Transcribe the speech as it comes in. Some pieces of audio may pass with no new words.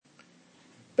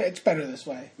It's better this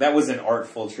way. That was an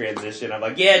artful transition. I'm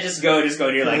like, yeah, just go.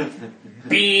 And you're like,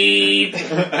 beep.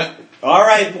 All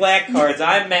right, black cards.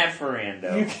 I'm Matt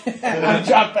Ferrando. I'm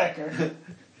John Becker.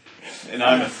 And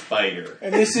I'm a spider.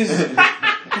 And this is...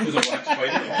 There's a black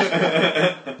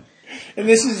spider. And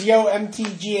this is Yo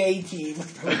MTGA team.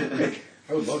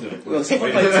 I would love to. Well,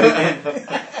 someone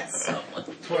That's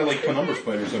like why I like Penumbra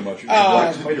Spider so much. It's a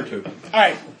black spider too.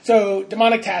 Alright, so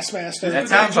Demonic Taskmaster. That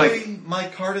sounds like my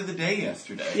card of the day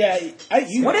yesterday. Yeah,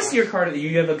 What is your card?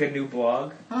 You have like a new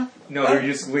blog? Huh? No, they're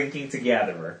just linking to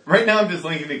Gatherer. Right now I'm just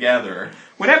linking to Gatherer.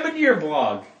 What happened to your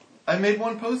blog? I made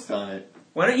one post on it.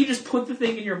 Why don't you just put the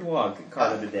thing in your blog,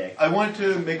 card of the day? I wanted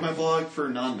to make my blog for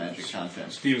non-magic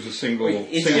content. Steve's a single.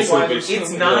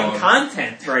 It's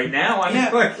non-content right now. I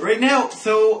mean, Right now.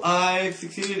 So I've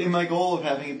succeeded in my goal of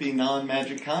having it be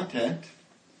non-magic content.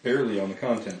 Barely on the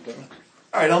content though.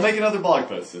 Alright, I'll make another blog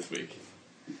post this week.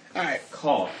 Alright.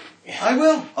 Call. I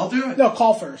will. I'll do it. No,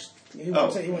 call first.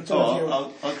 I'll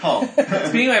call.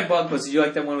 Speaking of my blog post, did you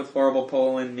like that one with Horrible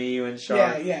Poland, me, you, and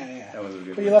Shark? Yeah. That was a good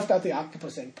But one. you left out the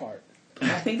octopus egg part.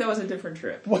 I think that was a different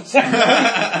trip. What's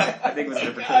that? I think it was a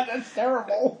different God, trip. that's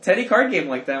terrible. Teddy card game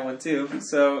like that one too.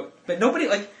 So, but nobody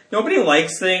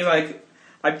likes things like.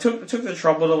 I took the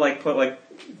trouble to like put like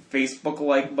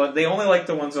Facebook but they only like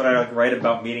the ones that I like write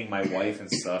about meeting my wife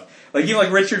and stuff. Like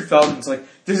like Richard Feldman's like,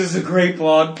 this is a great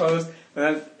blog post.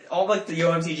 And all like the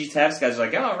OMTG Taps guys are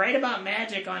like, oh, write about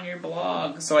magic on your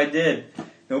blog. So I did.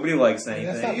 Nobody likes anything.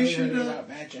 That's not really writing about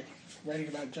magic. Writing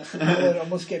about Justin Willard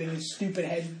almost getting his stupid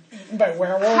head eaten by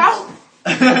werewolves. How?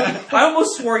 I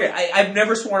almost swore it. I've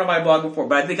never sworn on my blog before,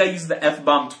 but I think I used the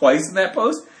F-bomb twice in that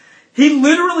post. He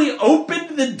literally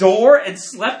opened the door and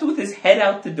slept with his head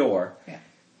out the door. Yeah.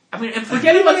 I mean, and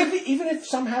forget about even if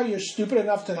somehow you're stupid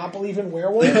enough to not believe in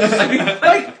werewolves, I mean,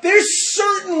 like there's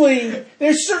certainly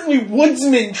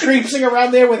woodsmen traipsing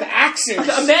around there with axes.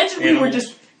 Imagine we were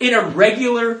just in a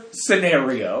regular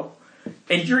scenario,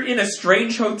 and you're in a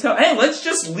strange hotel. Hey, let's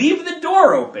just leave the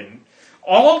door open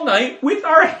all night with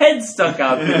our heads stuck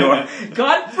out the door.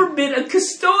 God forbid a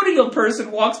custodial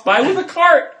person walks by with a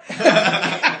cart.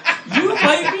 You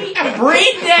might be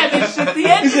brain damaged at the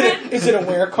end of it. Is it a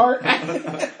were cart?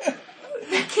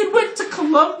 That kid went to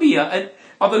Columbia, and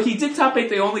although he did top 8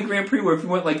 the only Grand Prix where if you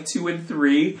went like 2 and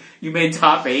 3, you made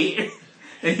top 8,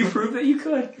 and you proved that you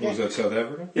could. Was that South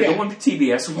Africa? Yeah, the one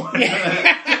TBS won.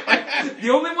 The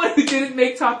only one who didn't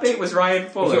make top 8 was Ryan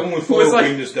Fuller. Was that one with Fuller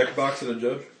winged his deck box at a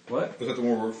judge? What? Was that the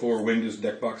one where Fuller winged his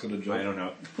deck box at a judge? I don't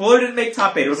know. Fuller didn't make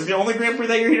top 8. It was the only Grand Prix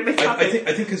that year he didn't make top 8.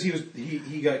 I think because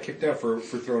he got kicked out for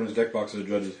throwing his deck box at a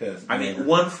judge's head. I mean,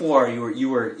 1-4, you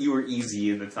were easy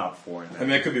in the top 4. I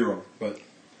mean, I could be wrong, but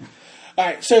all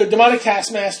right. So Demonic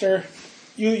Taskmaster,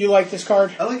 you like this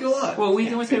card? I like it a lot. Well, we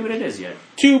don't say what it is yet.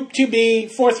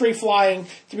 2B, 4/3 flying.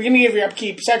 At the beginning of your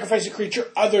upkeep, sacrifice a creature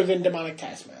other than Demonic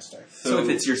Taskmaster. So if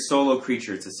it's your solo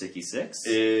creature, it's a 6/6?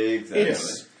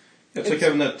 Exactly. It's like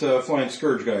having that flying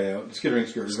Scourge guy out, the Skittering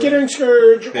Scourge. Skittering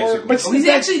Scourge, Basically. He's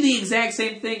actually the exact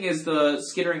same thing as the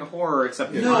Skittering Horror,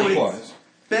 except Yeah, No, it it's flies.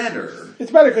 better.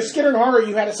 It's better because Skittering Horror,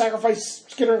 you had to sacrifice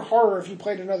Skittering Horror if you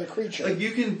played another creature. Like,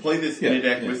 you can play this in a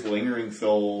deck with Lingering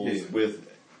Souls, with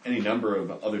any number of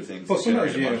other things. Well,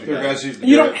 sometimes, there are guys who...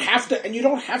 you don't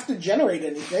have to generate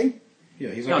anything. Yeah,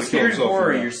 he's No, not Skittering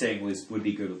Horror, you're saying, would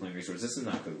be good with Lingering Swords. This is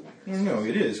not good with Lingering Swords. No,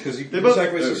 it is, because you both-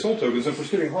 sacrifice the soul tokens, and for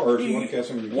Skittering Horror, if you want to cast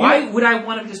somebody... Why would I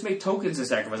want to just make tokens to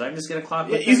sacrifice? I'm just going to clock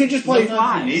with You can just play...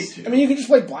 Sometimes you need to. I mean, you can just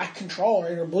play Black Control,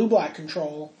 right, or Blue-Black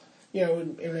Control. You know,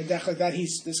 in a deck like that,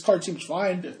 this card seems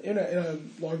fine in a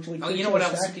largely... Oh, you know what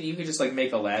I was thinking? You could just like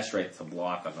make a Lash Right to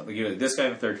block on like, this guy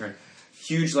on the 3rd turn,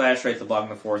 huge Lash Right to block on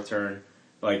the 4th turn,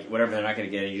 like whatever they're not going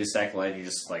to get, and you just sack light and you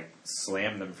just like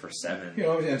slam them for 7. You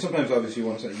know, and sometimes obviously you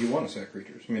want to sack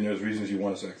creatures. I mean, there's reasons you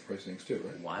want to sacrifice things too,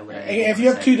 right? Why would I? If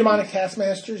you have 2 Demonic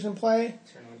Taskmasters in play,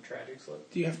 Turn on Tragic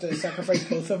Slip. do you have to sacrifice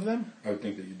both of them? I would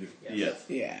think that you do. Yes.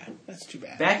 Yeah, that's too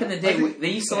bad. Back in the day, they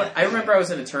used to let... I remember I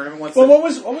was in a tournament once. Well, what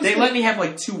was they let me have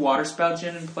like 2 Water Spout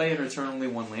Gen in play and return only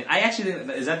 1 land. I actually think...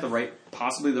 Is that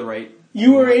possibly the right...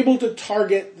 You were able to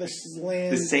target the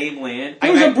land. The same land?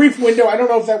 There was a brief window. I don't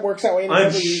know if that works that way.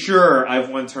 I'm sure I've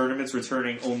won tournaments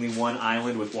returning only 1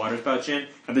 island with Water Spout Gen,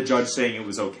 and the judge saying it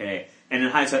was okay. And in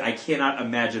hindsight, I cannot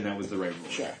imagine that was the right rule.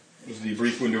 Sure. It was the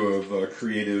brief window of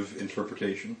creative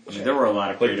interpretation. I mean, there were a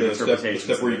lot of Like creative the interpretations.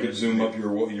 step where you could zoom up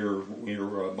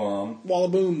your bomb. Wall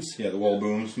of Booms. Yeah, the wall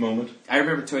booms moment. I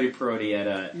remember Tony Perotti had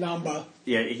a... Namba.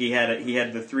 Yeah, he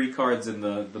had the 3 cards in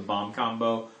the bomb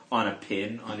combo on a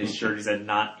pin on his shirt. He said,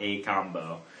 not a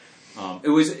combo. It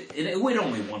would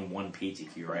only won 1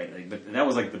 PTQ, right? Like, but that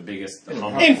was like the biggest...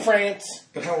 In France.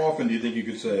 But how often do you think you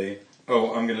could say,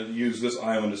 oh, I'm going to use this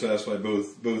island to satisfy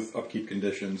both upkeep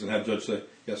conditions, and have Judge say,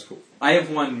 yes, cool. I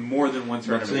have won more than one I'm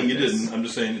tournament. not saying you with this. didn't. I'm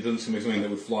just saying it doesn't seem like something that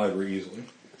would fly very easily.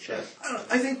 Sure.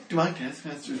 I think Divine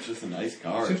Taskmaster is just a nice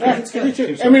card. Seems Yeah, good. me too.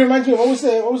 Seems I mean, it reminds me of what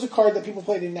was the card that people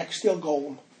played in Next Steel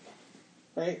Golem,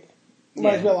 right?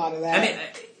 Reminds me a lot of that. I mean,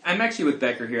 I'm actually with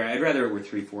Becker here. I'd rather it were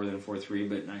 3/4 than 4/3,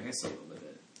 but I guess a little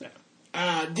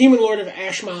bit. Demon Lord of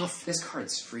Ashmoth. This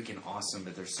card's freaking awesome,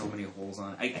 but there's so many holes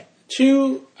on it.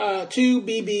 2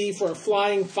 BB for a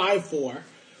flying 5/4.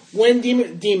 When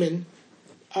Demon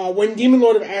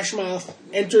Lord of Ashmoth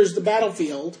enters the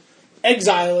battlefield,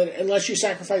 exile it unless you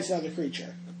sacrifice another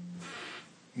creature.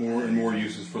 More and more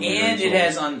uses for Lingering And it Souls.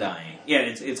 has Undying. Yeah,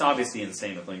 it's obviously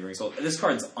insane with Lingering Soul. This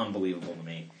card's unbelievable to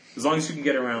me. As long as you can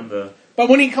get around the... But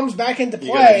when he comes back into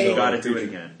You play, You gotta do it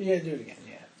again. you gotta do it again.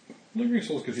 Yeah. Lingering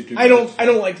Souls gives you 2. I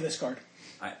don't like this card.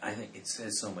 I think it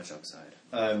has so much upside.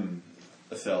 I'm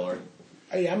a seller.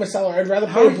 I'm a seller. I'd rather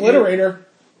How play are you- Obliterator.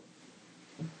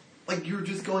 Like, you're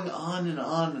just going on and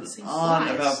on and Thing on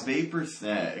flies. about Vapor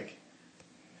Snag.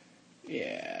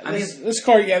 Yeah, I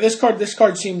this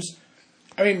card seems.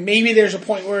 I mean, maybe there's a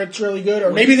point where it's really good,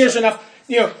 or maybe there's enough.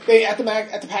 You know, they at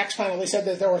the PAX panel they said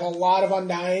that there was a lot of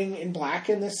Undying in black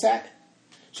in this set,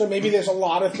 so maybe there's a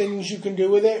lot of things you can do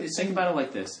with it. Just think about it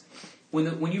like this: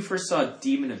 when you first saw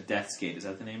Demon of Deathscape, is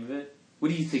that the name of it? What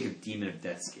do you think of Demon of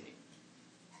Deathscape?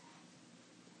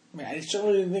 Man, I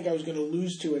certainly didn't think I was going to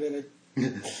lose to it at a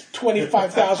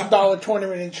 $25,000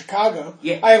 tournament in Chicago.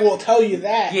 Yeah. I will tell you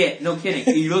that. Yeah, no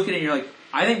kidding. You look at it and you're like,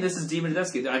 I think this is Demon of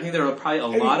Deathscape. I think there are probably a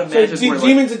lot of So matches where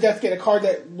Demons of Death get a card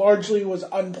that largely was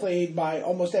unplayed by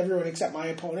almost everyone except my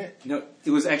opponent. no,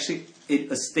 it was actually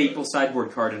a staple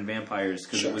sideboard card in Vampires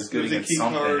because it was good It was a against key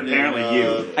something. card in, Apparently,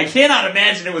 you. I cannot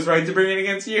imagine it was right to bring it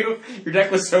against you. Your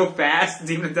deck was so fast.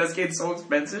 Demon of Deathscape is so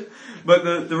expensive.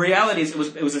 But the reality is,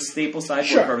 it was a staple sideboard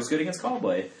Sure. card. It was good against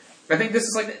Callblade. I think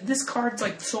this card's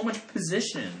like so much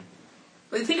position.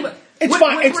 Like, think about It's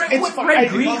fine. It's what fine. red It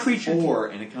green Costs creature. 4,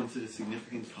 and it comes at a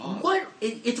significant cost.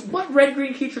 What red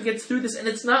green creature gets through this, and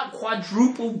it's not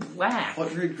quadruple black.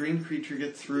 What red green creature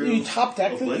gets through? You top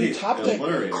deck the- you top deck-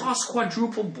 Obliterator? It costs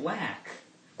quadruple black.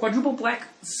 Quadruple black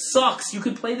sucks. You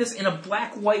could play this in a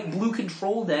black, white, blue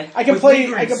control deck. I can with play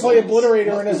Lingering Obliterator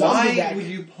Souls. in a zombie Why deck. would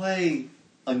you play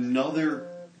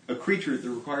a creature that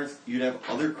requires you to have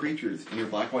other creatures in your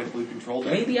black, white, blue control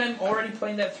deck? Maybe I'm already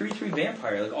playing that 3/3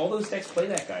 vampire. Like all those decks play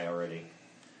that guy already.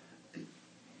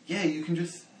 Yeah, you can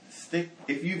just stick.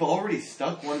 If you've already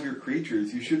stuck one of your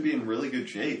creatures, you should be in really good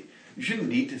shape. You shouldn't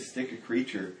need to stick a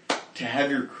creature to have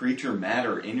your creature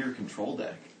matter in your control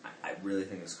deck. I really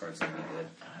think this card's gonna be good.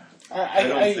 I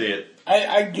don't see it.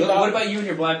 I do What not. about you and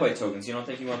your black white tokens? You don't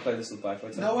think you want to play this with black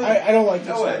white tokens? No way. I don't like this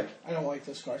No way. card. I don't like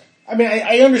this card. I mean,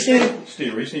 I understand.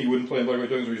 Steve, are you saying you wouldn't play Black White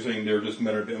Tokens, or are you saying they're just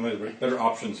better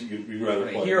options that you'd rather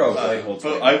play? Hero Blade Hold.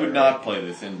 But I would not play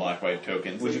this in black, white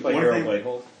tokens. Would you play What Hero if they- Blade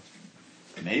Hold?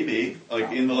 Maybe.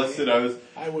 Like in the list that I was.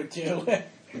 I would too.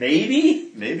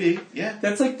 Maybe. Maybe. Yeah.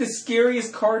 That's like the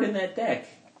scariest card in that deck.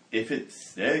 If it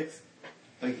sticks.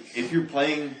 Like if you're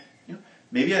playing.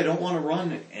 Maybe I don't want to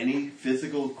run any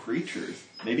physical creatures.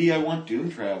 Maybe I want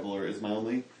Doom Traveler as my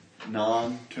only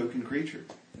non-token creature.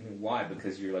 Why?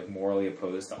 Because you're like morally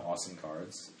opposed to awesome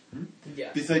cards.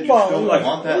 Yeah. Besides, you Well, still like,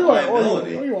 want that or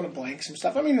liability. you want to blank some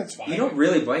stuff. I mean, that's fine. You don't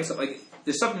really blank stuff. Like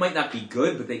the stuff might not be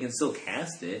good, but they can still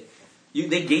cast it.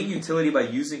 They gain utility by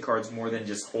using cards more than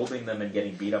just holding them and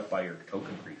getting beat up by your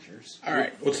token creatures. All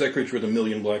right. What's that creature with a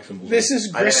million black symbols? This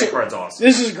is I think that Gristle. card's awesome.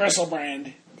 This is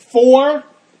Gristlebrand. 4,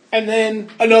 and then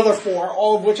another 4,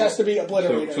 all of which has to be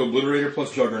Obliterator. So Obliterator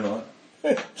plus Juggernaut.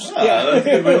 That's a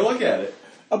good way to look at it.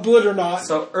 Obliterator.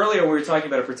 So earlier we were talking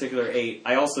about a particular 8.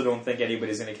 I also don't think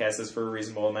anybody's going to cast this for a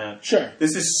reasonable amount. Sure.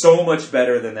 This is so much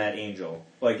better than that Angel.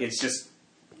 Like it's just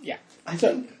Yeah. I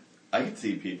think I could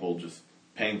see people just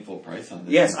paying full price on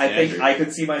this. yes. in I think standard. I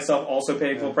could see myself also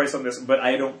paying full price on this, but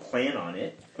I don't plan on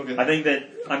it. Okay. I think that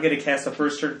I'm going to cast a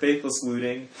first turn Faithless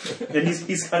Looting, and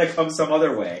he's going to come some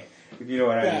other way. If you know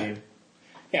what Yeah. I mean.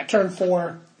 Yeah, turn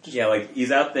 4. Yeah, like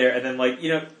he's out there, and then like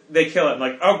they kill it. I'm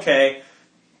like, okay,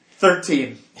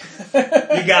 13.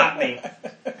 You got me.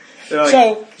 They're like,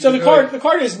 So the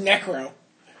card is Necro.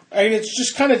 I mean, it's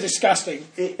just kind of disgusting.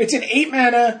 It's an 8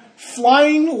 mana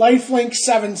flying lifelink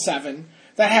 7/7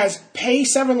 that has pay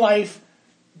 7 life,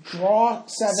 draw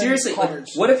 7 seriously, like,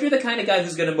 cards. what if you're the kind of guy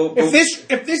who's going to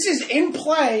If this is in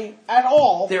play at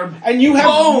all, They're and you have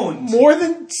boned. more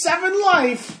than 7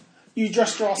 life, you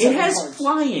just draw 7 It has cards.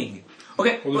 flying.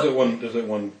 Okay, Well, there's that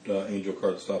one angel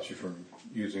card that stops you from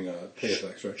using pay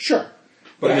effects, right? Sure.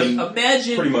 But I mean,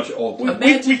 imagine pretty much all.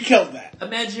 We killed that.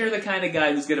 Imagine you're the kind of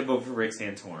guy who's going to vote for Rick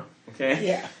Santorum. Okay.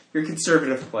 Yeah. You're a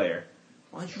conservative player.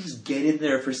 Why don't you just get in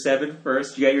there for 7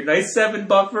 first? You got your nice 7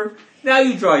 buffer. Now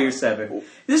you draw your 7.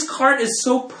 This card is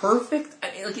so perfect.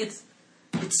 I mean, like it's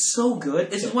so good.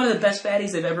 This is one of the best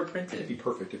baddies they've ever printed. It'd be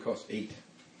perfect. It costs 8.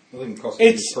 Nothing costs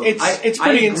It's 8. pretty I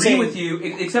agree insane. with you,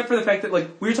 except for the fact that like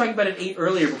we were talking about an 8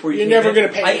 earlier before you. You're came never in. gonna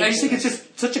pay I 8 just think for it's this.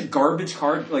 just such a garbage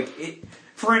card. Like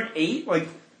for an 8, like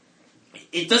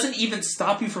it doesn't even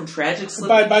stop you from tragic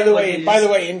slipping. By the Like,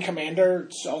 way, in Commander,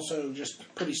 it's also just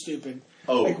pretty stupid.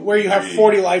 Oh, Like where you have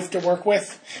 40 life to work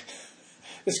with.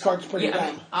 This card's pretty Yeah, I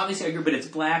dumb. mean, obviously I agree, but it's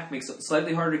black, makes it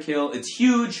slightly harder to kill. It's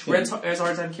huge. Red's has a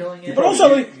hard time killing it. But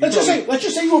also, like, let's just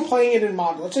say you were playing it in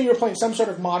modern. Let's say you were playing some sort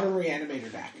of modern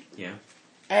reanimator deck, Yeah.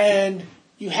 and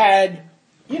you had,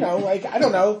 like I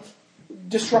don't know,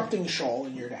 disrupting shoal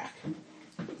in your deck,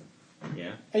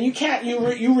 Yeah. and you can't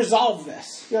you resolve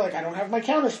this. You're like, I don't have my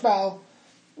counterspell.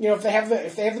 If they have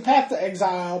the path to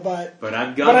exile, but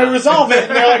I'm gonna. I resolve it,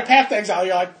 and they're like path to exile.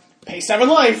 You're like, pay 7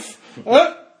 life.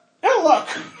 Oh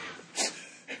look,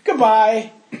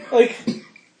 goodbye. Like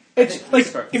it's like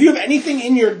if you have anything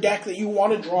in your deck that you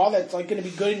want to draw that's like going to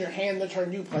be good in your hand the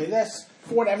turn you play this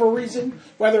for whatever reason,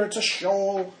 whether it's a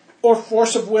shoal or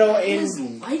force of will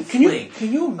can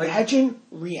you imagine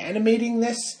reanimating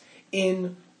this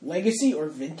in Legacy or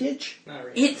Vintage? Not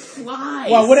really. It flies.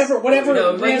 Well, whatever.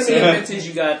 No, Legacy and reanimating.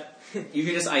 Vintage, you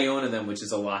can just Iona them, which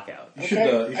is a lockout. You Okay.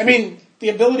 should, I mean, the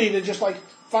ability to just like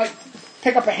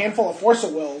pick up a handful of force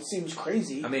of will seems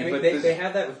crazy. I mean, I but mean, they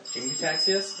have that with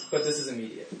Incataxias, but this is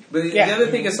immediate. But the Yeah. other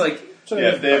thing is like, So Yeah,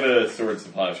 if they have a Swords to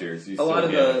Plowshares, you A still lot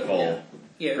of get the- full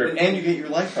yeah, grip, and you get your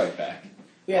life right back.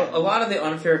 yeah. a lot of the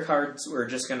unfair cards were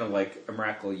just gonna like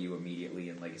Emrakul you immediately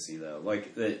in Legacy though.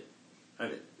 Like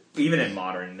even in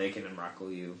Modern, they can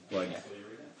Emrakul you. Like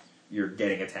you're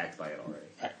getting attacked by it already.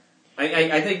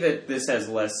 Right. I think that this has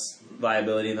less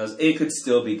viability in those. It could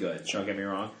still be good. Don't get me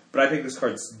wrong, but I think this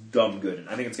card's dumb good.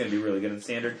 I think it's going to be really good in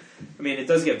Standard. I mean, it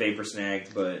does get Vapor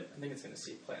snagged, but I think it's going to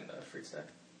see play in the free stack.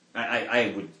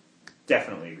 I would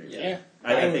definitely agree with Yeah. you.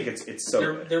 I think it's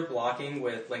so good. They're blocking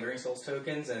with Lingering Souls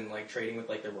tokens and like trading with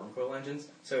like their Wormcoil engines,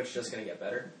 so it's just going to get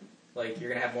better. Like you're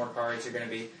going to have more cards. You're going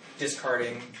to be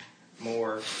discarding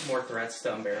more threats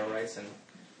to Unbarrow Rice and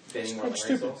bidding more It's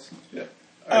Lingering stupid. Souls. Yeah.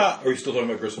 Are we still talking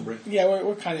about Gristlebrain? Yeah,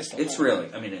 we're kind of still. It's talking.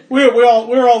 really. I mean, We're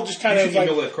all just kind You of should like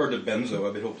email that card to Benzo.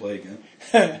 I bet he'll play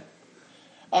again.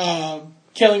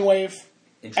 Killing Wave.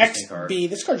 interesting card. XB.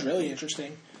 This card's really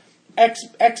interesting.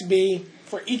 XB.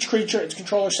 For each creature, its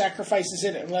controller sacrifices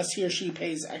it unless he or she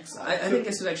pays X. I think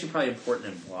this is actually probably important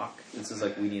in block. This is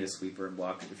like we need a sweeper in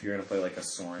block if you're going to play like a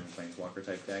Sorin Planeswalker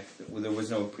type deck. There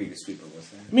was no previous sweeper, was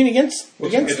there? I mean, against It's the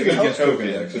against token. token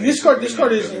decks. This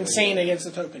card is insane against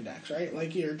the token decks, right?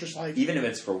 Like you're just like, Even if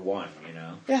it's for one, you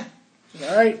know. yeah,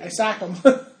 all right, I sack them.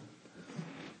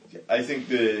 I think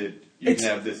that you It's- can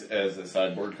have this as a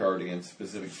sideboard card against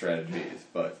specific strategies,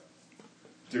 but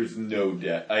there's no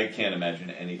deck. I can't imagine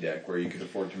any deck where you could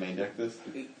afford to main deck this.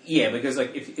 Yeah, because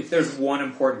like if there's one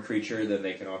important creature, then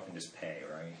they can often just pay,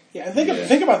 right? Yeah,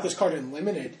 think about this card in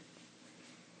limited.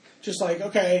 Just like,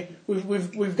 okay,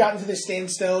 we've gotten to this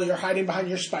standstill. You're hiding behind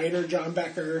your spider, John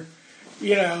Becker.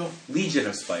 Legion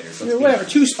of Spiders. Let's be Whatever,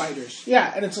 honest. 2 spiders.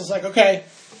 Yeah, and it's just like, okay,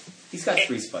 He's got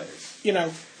 3 spiders.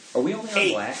 Are we only on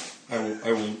 8. black?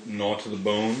 I will gnaw to the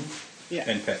bone Yeah,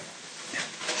 and pay.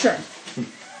 sure.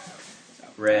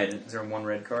 Red. Is there one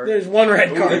red card? There's one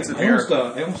red card. it's a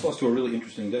I almost lost to a really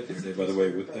interesting deck today, by the way.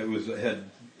 It had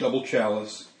double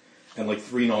chalice and like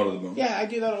 3 gnaw to the bone. Yeah, I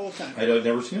do that all the time. I'd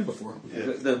never seen it before.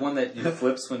 The one that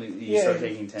flips when you start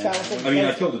taking 10. Chalice. I mean,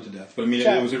 I killed it to death, but I mean,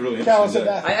 it was a really Chalice interesting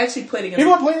of deck. Death. I actually played against.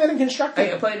 People are playing that in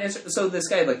Constructed. I played against. So this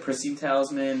guy had like Pristine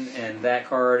Talisman and that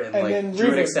card and And then like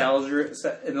Druidic Reaver. Salazar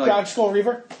and like. Dodge Skull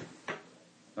Reaver.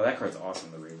 Oh, that card's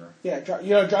awesome. The Reaver. Yeah,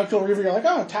 Dodge Skull Reaver. You're like,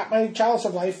 oh, tap my Chalice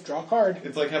of Life, draw a card.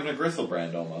 It's like having a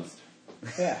Gristlebrand almost.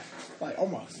 Yeah, like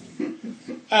almost.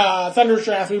 Thunderous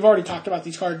Wrath. We've already talked about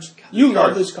these cards. You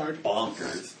love this card.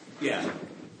 Bonkers. Yeah.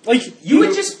 Like You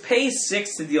would just pay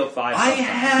 6 to deal 5. I sometimes.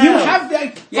 have. you have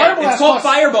like Yeah, Fire Blast. it's called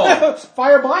Fireball.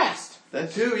 Fire Blast.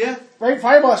 That too, yeah. Right,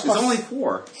 Fire Blast. It's costs- only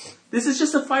 4. This is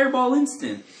just a Fireball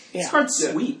instant. This Yeah. card's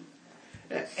Yeah. sweet.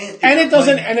 and it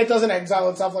doesn't exile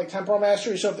itself like Temporal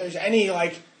Mastery. So if there's any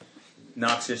like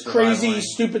Noxious crazy Revival.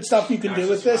 stupid stuff you can do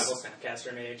with Noxious this, Survival,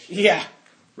 Snapcaster Mage. yeah,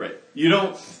 Right. You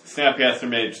don't Snapcaster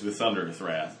Mage the Thunderous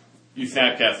Wrath. You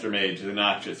Snapcaster Mage the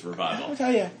Noxious Revival. I'll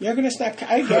tell you, you're going to snap.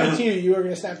 I guarantee you are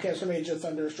going to Snapcaster Mage the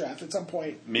Thunderous Draft at some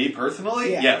point. Me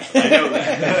personally? Yeah. Yes, I know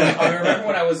that. I remember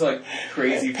when I was like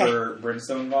crazy for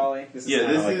Brimstone Volley. This is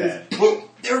kinda like that. Well,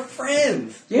 they're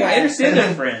friends. Yeah, I understand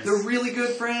they're friends. They're really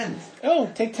good friends. Oh,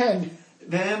 take 10.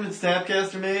 Them and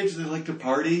Snapcaster Mage, they like to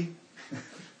party.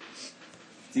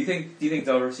 Do you think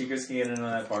Delver Seekers can get in on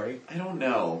that party? I don't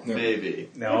know. No. Maybe.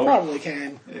 You No. probably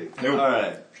can. Nope. All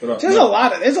right. Shut up. There's No. a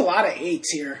lot of 8s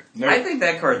here. Nope. I think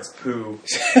that card's poo.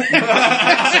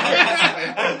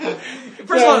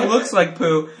 First of all, it looks like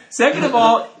poo. Second of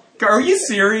all, are you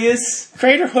serious?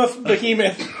 Crater Hoof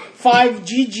Behemoth, 5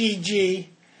 GGG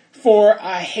for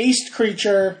a haste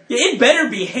creature, Yeah, it better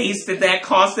be haste at that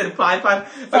cost at 5/5.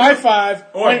 5/5.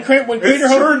 When Crater It's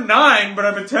Hoof turn 9, but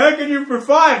I'm attacking you for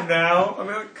 5 now. I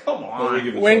mean, like, come Well, we on.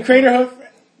 give it When some. Crater Hoof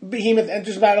Behemoth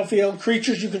enters the battlefield,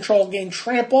 creatures you control gain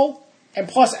trample and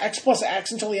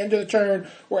 +X until the end of the turn,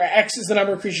 where X is the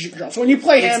number of creatures you control. So when you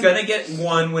play It's him, gonna get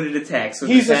 1 when it attacks, so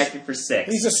He's it's a- attacking for 6.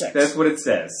 he's a 6. That's what it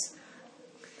says.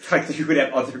 Like you would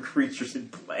have other creatures in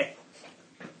play.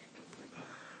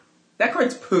 That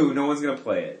card's poo. No one's gonna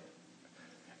play it.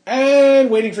 and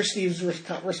waiting for Steve's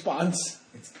response.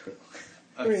 It's poo.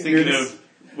 I'm thinking of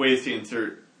ways to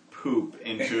insert poop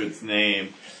into its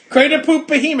name. Crater Poop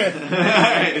Behemoth.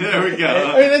 Alright, there we I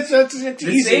go. mean, that's The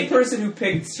easy. same person who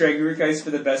picked Strangler for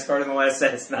the best card in the last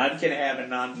set is not gonna have a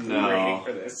non-poo No. rating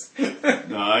for this.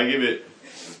 No, I give it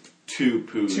 2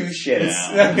 poos. 2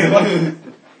 shits. now.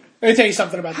 Let me tell you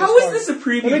something about this How is card. this a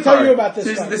preview Let me card? tell you about this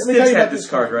So card. The Let me tell Stiffs you had about this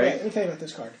card, right? Yeah, let me tell you about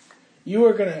this card. You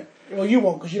are gonna. Well, you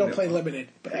won't because you don't play limited.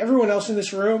 But everyone else in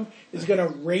this room is gonna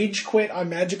rage quit on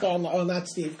Magic Online. Oh, not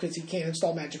Steve because he can't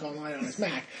install Magic Online on his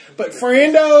Mac. But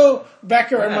Fernando,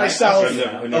 Becker, and myself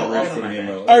I never read for the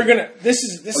email. are gonna. This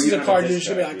is you a don't card have you're this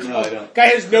just gonna be like, No, I don't. guy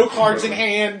has no cards in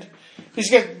hand. He's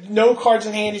got no cards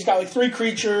in hand. He's got like 3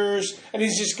 creatures, and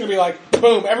he's just gonna be like,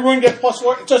 boom! Everyone gets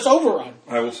 +4. It's just overrun.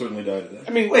 I will certainly die to that.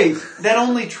 I mean, Wait, that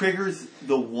only triggers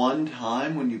the one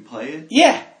time when you play it?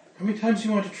 yeah. How many times do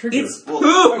you want to trigger? It's Well,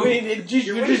 poo! I mean,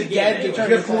 you're winning just the game dead anyway. to turn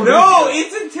You the got 4 corner. No,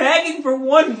 it's attacking for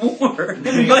 1 more.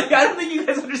 Like, I don't think you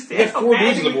guys understand You have 4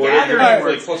 dudes on the board. Gathering All right,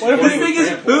 works. plus what if one this with thing is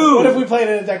trample. poo? What if we played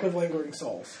in a deck with Lingering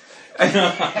Souls?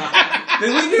 The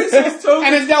Lingering Souls token.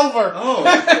 And it's Delver.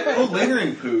 Oh,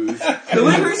 lingering poos. The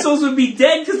Lingering Souls would be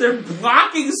dead because they're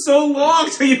blocking so long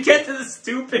till you get to the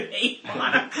stupid 8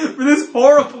 mana for this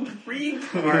horrible green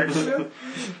card.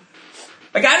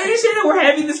 Like, I don't understand how we're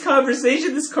having this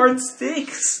conversation. This card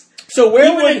stinks. So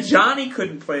where Even would Johnny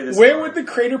couldn't play this where card. would the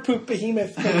Crater Poop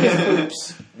Behemoth make his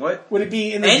poops? What? Would it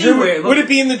be in the Anywhere, Druid, look. would it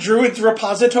be in the Druid's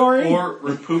repository? Or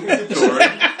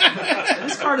repoopatory.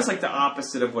 This card is like the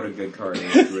opposite of what a good card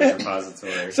is to its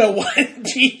repository. So 1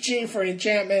 GG for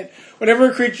enchantment.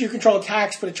 Whenever a creature you control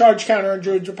attacks, put a charge counter on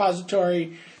Druid's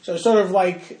repository. So sort of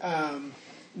like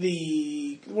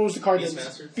what was the card?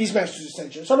 Beastmaster. Beastmaster's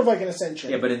Ascension. Sort of like an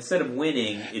Ascension. Yeah, but instead of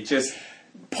winning, it just...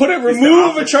 Remove a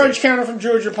opposite. charge counter from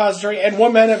Druid's repository and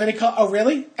 1 mana of any color. Oh,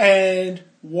 really? And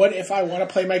what if I want to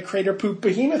play my Crater Poop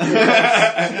Behemoth? Think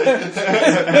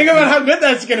about how good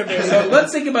that's going to be. So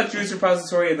let's think about Drew's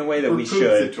repository in the way that we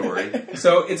should. Repoopatory.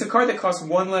 So it's a card that costs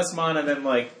 1 less mana than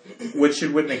like what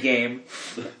should win the game,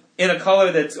 in a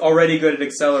color that's already good at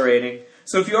accelerating.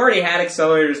 So if you already had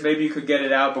accelerators, maybe you could get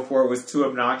it out before it was too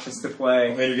obnoxious to play.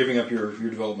 And you're giving up your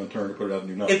development turn to put it out and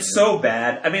do nothing. It's so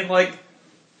bad. I mean, like,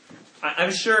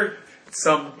 I'm sure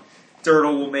some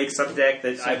Dirtle will make some deck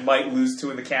that I might lose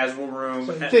to in the casual room.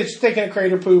 Just taking a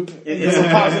Crater Poop in It's- the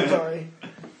repository.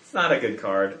 It's not a good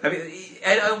card. I mean,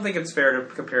 I don't think it's fair to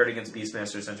compare it against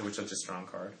Beastmaster Ascension, which is such a strong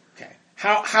card. Okay.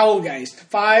 Howlgeist.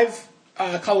 5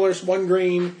 colors, 1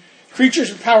 green.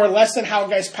 Creatures with power less than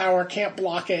Howlgeist power can't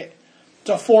block it. It's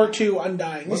a 4/2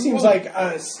 Undying. This seems like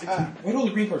Why do all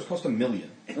the green cards cost $1 million?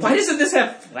 Why doesn't this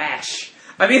have Flash?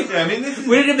 I mean, Yeah, I mean, this is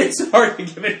would it have been so hard to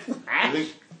give it I Flash? think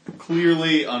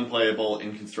clearly unplayable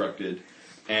in constructed,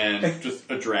 and just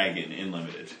a dragon in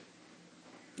limited.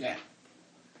 yeah.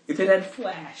 If it had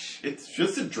Flash. It's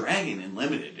just a dragon in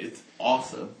limited. It's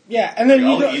awesome. Yeah, and then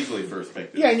I'll easily first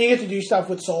pick this. yeah, and you get to do stuff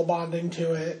with soul bonding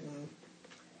to it. And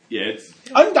Yeah, it's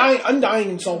Undying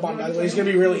and soul bond, by the way, is going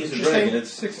to be really It's a dragon.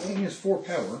 interesting. It's 6. I think it has 4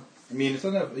 power. I mean, it's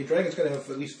not enough. The dragon's got to have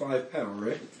at least 5 power,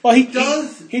 right? Well, he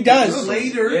does. He does.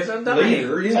 Later. Yes, I'm dying.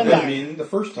 Later, yeah. But I mean, the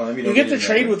first time you You don't get to need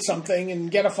trade that. with something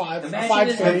and get a 5, Imagine a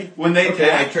 5/3. this- When they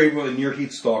Okay, I attack, trade with a near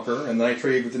heat stalker, and then I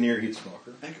trade with a near heat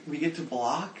stalker. we get to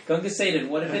block. Gunga Satan,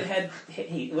 what if it had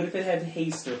what if it had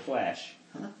haste or flash?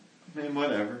 Man,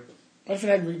 whatever. What if it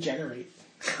had regenerate?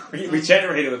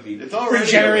 Regenerate would be. It's already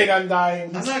Regenerate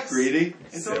Undying. I'm not greedy.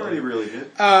 It's already really good.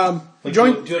 Like,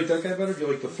 Joint- do you like that guy better? Do you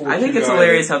like the 4-2 I think it's guy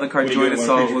hilarious that how the card when you Joint get one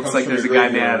Assault creature looks comes like from there's a your guy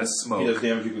made graveyard, out of He smoke. does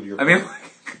damage equal to your I mean,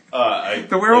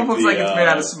 The werewolf looks like it's made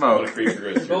out of smoke. When a creature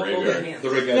goes to Both your hold graveyard. their hands. the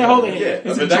red guy. They're holding Yeah, it.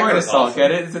 It's but a that joint card's assault, awesome.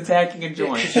 get it? It's attacking a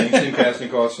joint. Same casting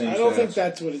cost, same I don't think stats.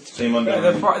 that's what it's. Same In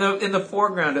undying. the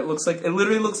foreground, it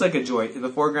literally looks like a joint. In the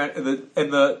foreground, and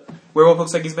the werewolf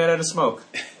looks like he's made out of smoke.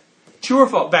 True or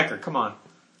false, Becker? Come on.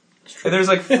 And there's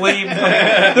like flame.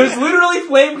 There's literally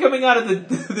flame coming out of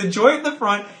the joint in the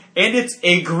front, and it's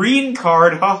a green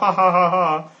card. Ha ha ha ha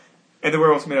ha. And the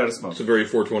werewolf's made out of smoke. It's a very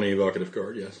 420 evocative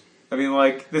card, yes. I mean,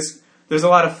 like this. There's a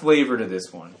lot of flavor to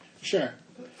this one. Sure.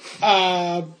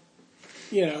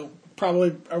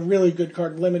 Probably a really good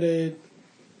card, limited.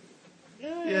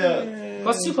 Yeah.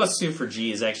 +2/+2 for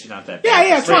G is actually not that bad.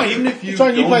 Yeah, it's Right, fine. even if you It's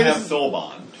fine, don't play have this. Soul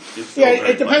Bond, it's still Yeah, very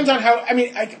it depends fun. on how. I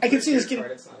mean, I could see this getting.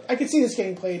 Card, it's not I could see this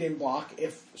getting played in block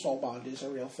if Soul Bond is a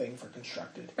real thing for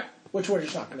constructed, which we're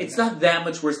just not going to. It's not that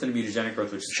much worse than Mutagenic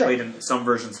Growth, which is Sure. played in some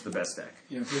versions of the best deck.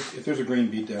 Yeah, if there's a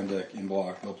green beatdown deck in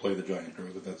block, they'll play the giant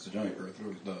growth. If that's the giant growth, it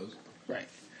always does. right.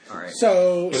 All right.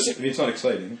 So But, I mean, it's not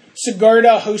exciting.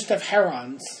 Sigarda, Host of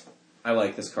Herons. I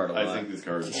like this card a lot. I think this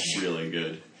card is really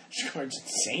good. This card's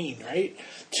insane, right?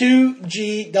 2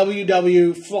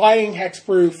 GWW, flying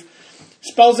hexproof.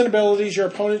 Spells and abilities your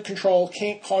opponent control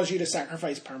can't cause you to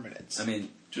sacrifice permanents. I mean,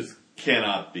 Just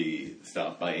cannot be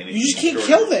stopped by anything. You just can't short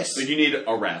kill of- this. Like you need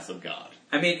a Wrath of God.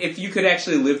 if you could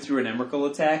actually live through an Emrakul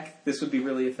attack, this would be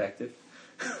really effective.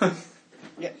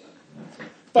 Yeah.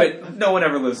 But no one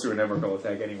ever lives through an Emrakul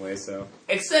attack anyway, so.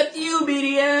 Except you,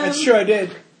 BDM! That's true, I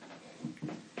did.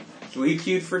 He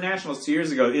queued for Nationals 2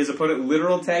 years ago. His opponent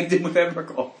literal tagged him with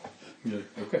Emrakul. Yeah,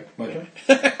 okay, my turn.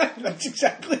 That's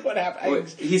exactly what happened.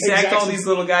 He sacked all these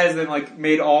little guys and then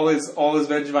made all his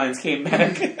Vengevines came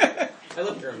back. I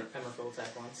looked through Emrakul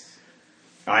attack once.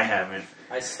 I haven't.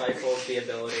 I stifled the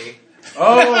ability.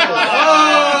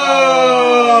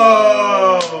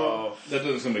 Oh! That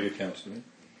doesn't seem like it counts to me.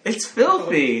 It's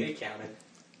filthy. It counted.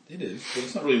 It is, but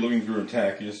it's not really looking through an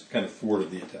attack. You just kind of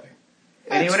thwarted the attack.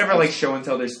 Anyone ever show and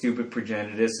tell their stupid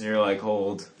progenitus and you're like,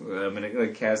 hold, I'm gonna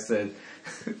cast a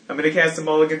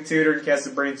Mulligan Tutor and cast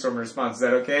a Brainstorm in response. Is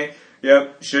that okay?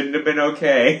 Yep, shouldn't have been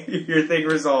okay. Your thing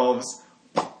resolves.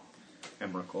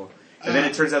 Emrakul. And then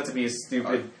it turns out to be a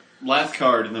stupid. Last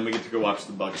card, and then we get to go watch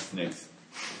the Bucket Snakes.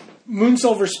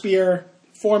 Moonsilver Spear,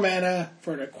 4 mana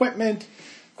for an equipment.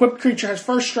 Equipped creature has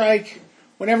first strike.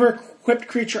 Whenever equipped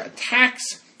creature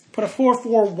attacks, put a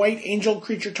 4/4 white angel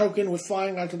creature token with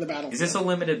flying onto the battlefield. Is this a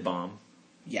limited bomb?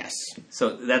 Yes.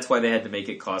 So that's why they had to make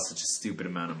it cost such a stupid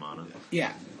amount of mana.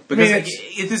 Yeah. Because I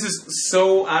mean, this is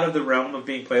so out of the realm of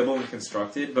being playable and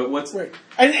constructed, but what's... right.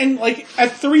 And at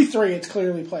 3/3, it's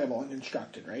clearly playable and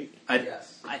constructed, right?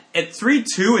 Yes. At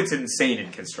 3/2, it's insane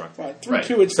and constructed. Well, at 3/2,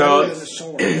 Right. it's So- better than a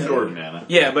sword. Sword mana.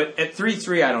 Yeah, but at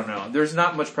 3/3, I don't know. There's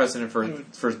not much precedent for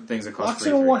things that cost Locks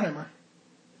in a 3/3. Warhammer.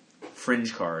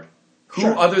 Fringe card. Who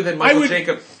Sure. other than I Michael would-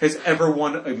 Jacob has ever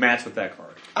won a match with that card?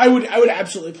 I would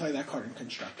absolutely play that card in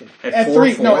constructed. At At 4/4?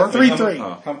 3, no, at 3/3.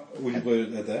 Oh. How would you play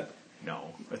it at that?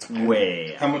 No, that's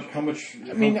way. How much?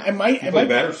 I mean, I might. You play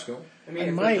Batterskull? I mean, I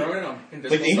if might. we're throwing it on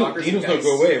Invisible Like angels Stalkers don't and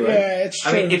go away, right? Yeah, it's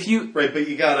true. I mean, if you Right, but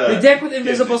you gotta... the deck with get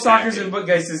Invisible an Stalkers attack and in.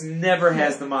 Bookgeisters never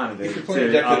has the mana If you're to playing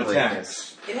a deck that operate this.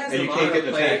 attacks, It has and the you mana can't get to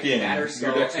an play attack in, Batterskull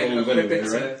your deck's and gonna lose equip anyway,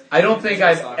 it right? to I don't think Invisible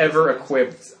I've Stalkers. ever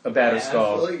equipped a Batterskull,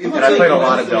 Well, and I played a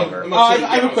lot of Delver. I'm not saying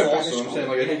I've counts equipped also, I'm Batterskull. saying,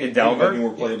 like, I think In it Delver? might be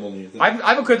more playable than you think.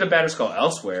 I've equipped a Batterskull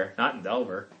elsewhere, not in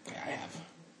Delver. Yeah, I have.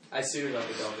 I suited up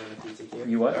the Delver in the PTQ.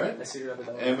 You what? Alright. I suited up the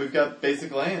Delver. And we've got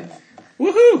basic lands.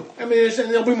 Woohoo! I mean,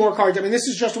 there'll be more cards. I mean, this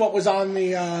is just what was on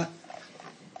the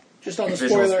Visual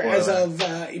spoiler as spoiler. of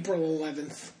April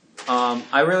 11th.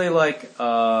 I really like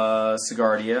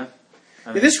Sigardia.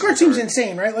 I mean, This card seems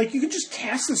insane, right? Like, you could just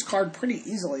cast this card pretty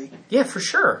easily. Yeah, for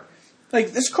sure.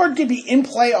 Like, this card could be in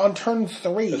play on turn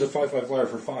 3. There's a 5/5 flyer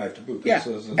for 5 to boot. Yeah, That's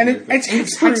and very it's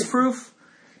good. hexproof. Hexproof.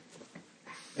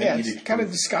 Yeah, And it's edict kind of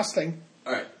proof. disgusting.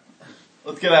 Alright.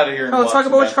 Let's get out of here and Oh, let's watch talk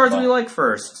some about which cards basketball. we like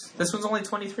first. This one's only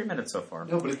 23 minutes so far.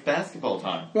 No, but it's basketball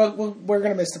time. Well, we're going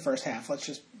to miss the first half. Let's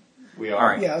just, We are.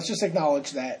 Alright. yeah, let's just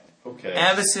acknowledge that. Okay.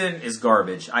 Avacyn is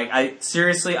garbage. I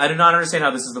seriously, I do not understand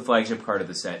how this is the flagship card of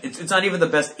the set. It's not even the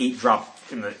best 8-drop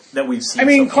that we've seen. I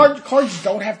mean, so far. cards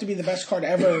don't have to be the best card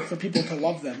ever for people to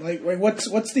love them. Like,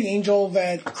 what's the angel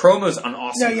that? Chroma's an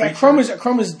awesome. No, yeah, creature.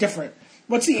 Chroma's different.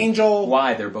 What's the angel?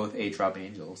 Why? They're both 8-drop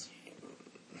angels.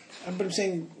 But I'm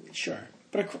saying sure,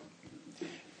 but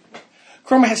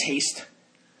Chroma has haste.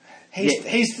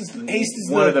 Haste is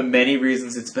One of the many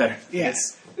reasons it's better.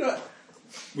 Yes.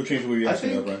 Which change were you I asking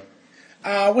think- about, Brian?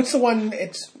 What's the one?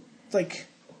 It's like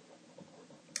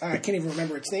I can't even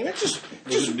remember its name. It's just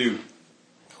What does it do?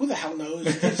 who the hell knows?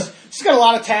 It's got a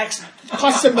lot of tax.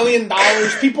 Costs $1 million.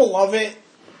 People love it.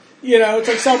 You know,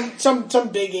 it's like some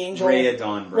big angel. Ray of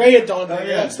Dawnbreaker. Ray of Dawnbreaker. Oh,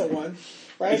 yeah. That's the one.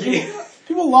 Right? Yeah.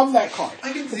 People love that card.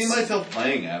 I can see myself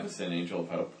playing Avacyn Angel of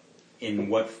Hope In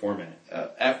what format?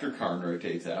 after Karn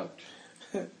rotates out.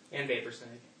 And Vapor Snake.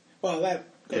 Well, that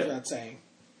goes Yeah. without saying.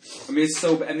 I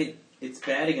mean, it's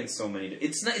bad against so many.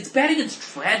 It's bad against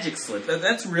Tragic Slip.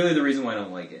 That's really the reason why I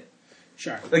don't like it.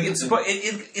 Sure. Like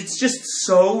it's just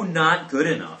so not good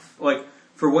enough. Like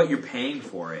for what you're paying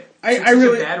for it. I It's such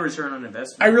really- a bad return on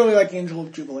investment. I really like Angel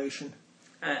of Jubilation.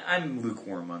 I'm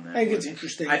lukewarm on that. I think one. it's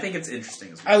interesting. I think it's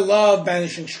interesting as well. I love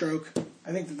Banishing Stroke.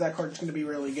 I think that card's going to be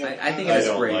really good. I think I it's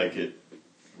don't great. like it.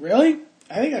 Really?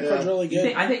 I think that card's really You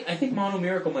good. think- I think Mono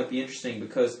Miracle might be interesting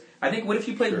because I think what if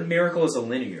you played Sure. Miracle as a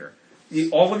linear?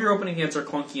 All of your opening hands are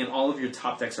clunky and all of your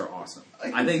top decks are awesome. I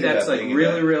can I think see that's that like being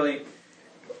really, good. really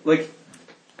like.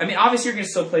 I mean, obviously you're going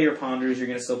to still play your Ponders, you're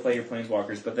going to still play your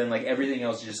Planeswalkers, but then like everything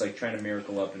else is just like trying to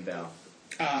miracle up and down.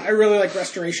 I really like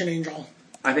Restoration Angel.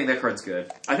 I think that card's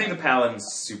good. I think the Paladin's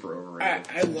super overrated.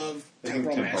 I love I think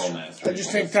Temporal Temporal Mastery. Mastery. I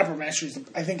just think Temporal Mastery is,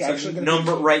 I think, actually going to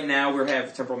number right now we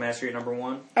have Temporal Mastery at number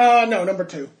 1. No, number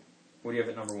 2. What do you have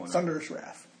at number 1? Thunderous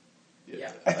Wrath.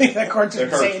 Yeah. I think that card's That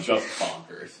insane. card's just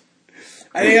bonkers.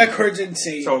 I think that card's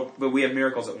insane. So, but we have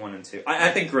Miracles at 1 and 2.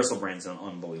 I think Gristlebrand's an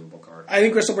unbelievable card. I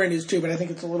think Gristlebrand is too, but I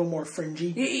think it's a little more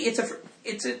fringy.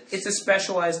 It's a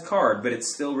specialized card, but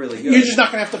it's still really good. You're just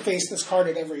not going to have to face this card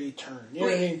at every turn. You know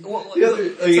what I mean? Well, The other,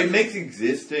 it makes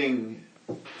existing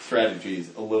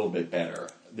strategies a little bit better.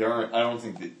 There aren't. I don't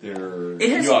think that there. it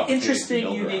has new opportunities to interesting,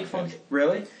 build unique around function.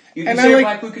 Really? You And I consider like-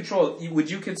 Black Blue Control. Would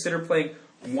you consider playing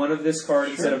one of this card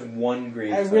instead of one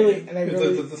Grave? I Titan? really.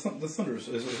 The Thunder is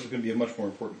going to be a much more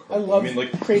important card. I love mean,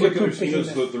 like Creative look at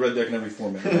Proof the red deck in every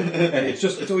format, and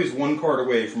it's always one card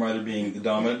away from either being the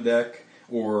dominant deck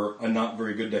or a not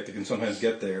very good deck that can sometimes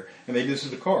get there. And maybe this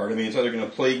is the card. I mean, it's either going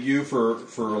to plague you for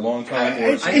a long time, or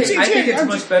I think it's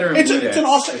much better in It's, blue it's an decks.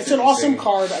 awesome. That's It's an what you're awesome saying.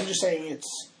 card. I'm just saying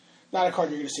it's not a card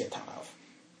you're going to see a ton of.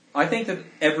 I think that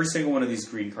every single one of these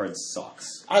green cards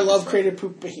sucks. I love Creative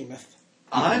Poop Behemoth.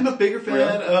 I'm a bigger fan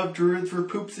Really? of Druids for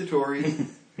Poopsatori.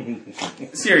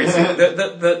 Seriously,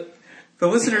 the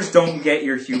listeners don't get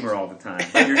your humor all the time.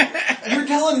 Like, You're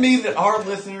telling me that our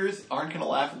listeners aren't going to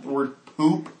laugh at the word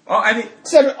poop? I mean,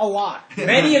 Said it a lot.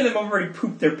 many of them already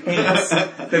pooped their pants.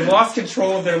 They've lost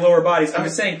control of their lower bodies. I'm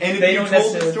just saying, And if they you don't told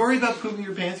necessarily. the story about pooping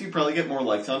your pants, you'd probably get more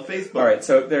likes on Facebook. All right,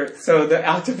 so the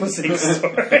octopusing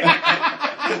story.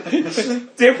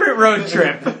 Different road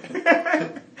trip.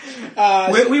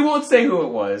 We won't say who it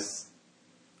was.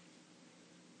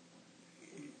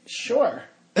 Sure.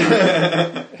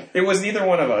 It was neither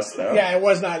one of us, though. Yeah, it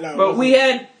was not known. But we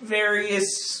had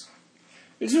various.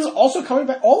 This was also coming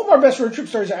back. All of our best road trip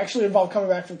stories actually involve coming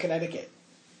back from Connecticut.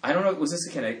 I don't know. Was this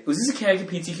a Connecticut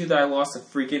PTQ that I lost to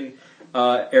freaking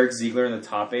Eric Ziegler in the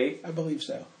top 8? I believe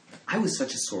so. I was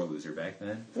such a sore loser back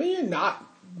then. I mean, you're not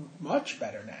much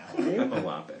better now, are I'm you? a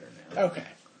lot better now. Okay.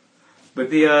 But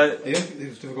the I think it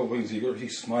was difficult with Ziegler. He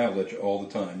smiled at you all the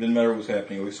time. Didn't matter what was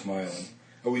happening. Always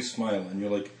smiling. You're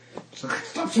like,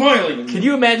 stop smiling. can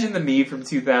you imagine the me from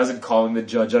 2000 calling the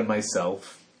judge on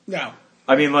myself? No.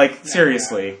 I mean, like,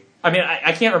 seriously. I mean,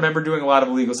 I can't remember doing a lot of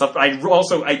illegal stuff, but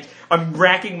I'm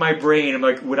racking my brain. I'm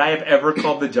like, would I have ever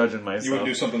called the judge on myself? You wouldn't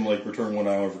do something like return 1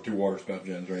 hour for 2 water spout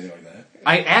gens or anything like that.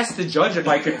 I asked the judge if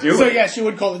I could do So it. yes, you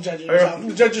would call the judge yourself.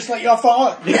 The judge just let you off the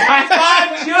hook.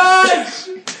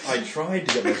 Judge! I tried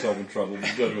to get myself in trouble. The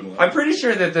judge wouldn't let I'm me. pretty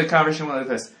sure that the conversation went like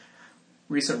this.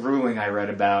 Recent ruling I read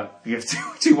about, you have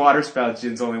two water spout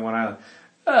gins, only one island.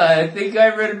 I think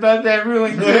I read about that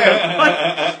ruling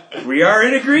too. We are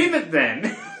in agreement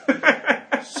then.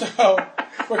 So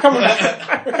we're coming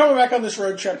back on this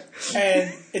road trip,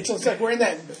 and it's like we're in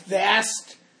that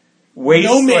vast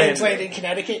no man's land in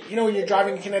Connecticut. You know when you're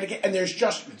driving in Connecticut and there's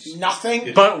just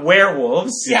nothing. But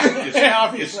werewolves. Yeah,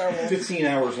 obviously. 15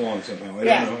 hours long somehow. I don't know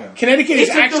Yeah, how. Connecticut is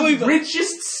It's like actually the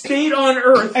richest state on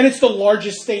earth, and it's the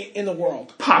largest state in the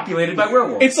world. populated by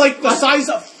werewolves. It's like the size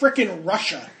of frickin'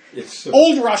 Russia. It's so,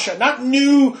 Old Russia, not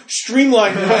new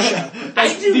streamlined Russia.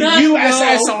 I do the not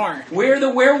USSR. know where the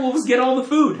werewolves get all the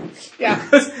food. Yeah.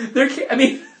 I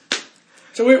mean,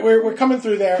 So we're coming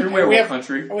through there. through and werewolf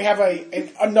country. And we have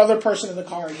another person in the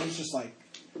car, and he's just like,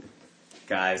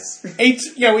 Guys.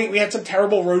 we had some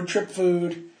terrible road trip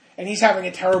food, and he's having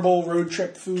a terrible road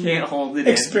trip food Can't hold it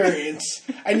experience.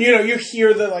 And you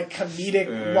hear the like comedic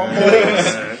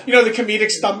rumblings, the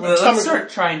comedic Let's stomach. start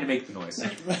trying to make the noise.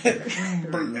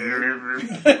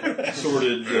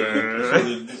 Sorted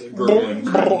gurgling.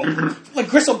 Like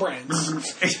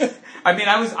Gristlebrand's. I mean,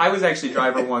 I was actually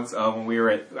driver once when we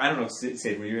were at, I don't know,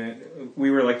 Sid,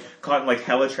 we were like caught in like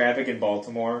hella traffic in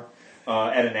Baltimore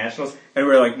at a Nationals, and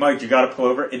we were like, Mike, you got to pull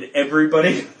over, and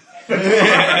everybody.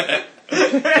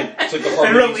 It's like the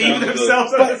and relieve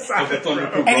themselves on the side of the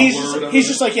road. And he's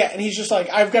just like,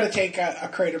 I've got to take a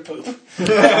crater poop.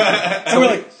 And we're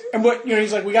like, and what,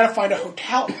 he's like, we got to find a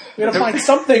hotel. We got to find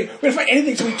something. We got to find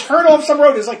anything. So we turn off some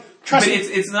road. It's like, trust me.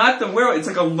 It's not the where. It's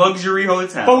like a luxury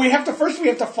hotel. But we have to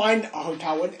find a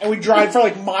hotel, and we drive for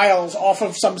like miles off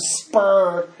of some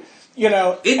spur.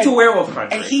 Into werewolf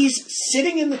country. And he's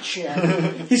sitting in the chair.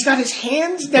 He's got his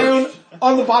hands down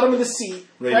on the bottom of the seat,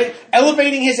 right?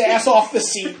 Elevating his ass off the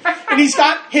seat. And he's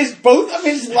got both of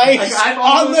his legs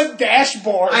on the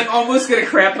dashboard. I'm almost going to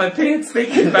crap my pants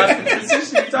thinking about the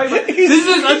position you're talking about. This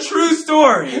is a true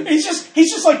story. He's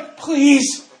just like,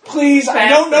 please, I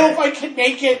don't know if I can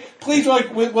make it. Please,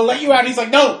 we'll let you out. He's like,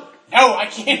 no, I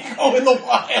can't go in the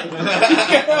wild.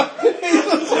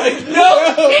 He's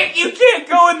like, you can't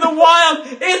go in the wild.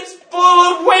 It's full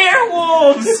of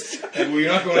werewolves. And we're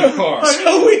not going in a car.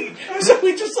 So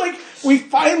we just we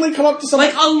finally come up to some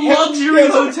like a luxury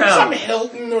hotel, some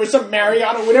Hilton or some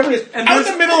Marriott or whatever it is, and out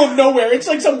in the middle of nowhere. It's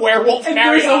like some werewolf and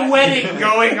Marriott. There's a wedding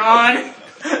going on.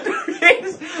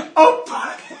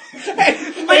 And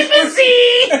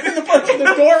then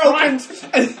the door opens,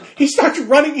 and he starts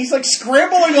running. He's like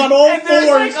scrambling on all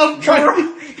fours.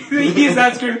 He's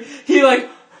not screaming. He like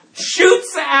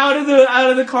shoots out of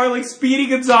the car like Speedy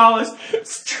Gonzalez,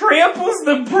 tramples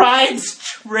the bride's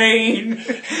train,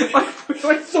 like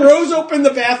throws open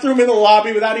the bathroom in the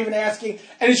lobby without even asking,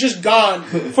 and it's just gone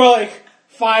for like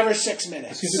 5 or 6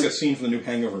 minutes. It seems like a scene from the new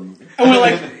Hangover movie. And we're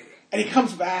like, and he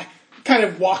comes back, kind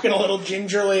of walking a little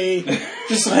gingerly,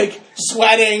 just like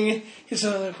sweating. He's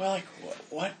like,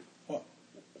 what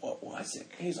was it?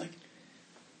 And he's like,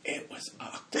 it was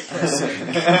octopus.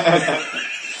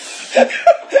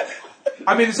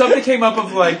 I mean, something came up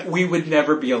of like, we would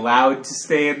never be allowed to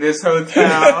stay in this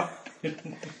hotel.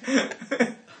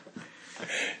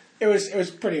 It was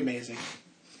pretty amazing.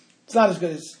 It's not as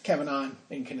good as Kevin On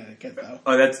in Connecticut, though.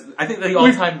 Oh, I think the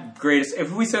all-time greatest.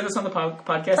 If we said this on the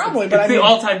podcast, probably, it's the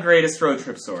all-time greatest road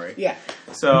trip story. Yeah.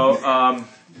 So,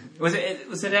 was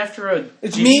it after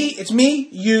It's me,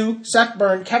 you, Seth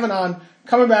Byrne, Kevin On,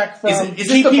 coming back from Is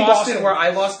this the Boston where I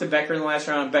lost to Becker in the last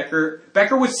round? Becker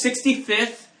was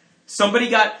 65th. So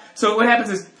what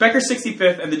happens is Becker's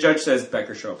 65th, and the judge says,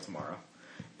 Becker, show up tomorrow.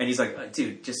 And he's like,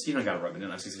 dude, you don't got to rub it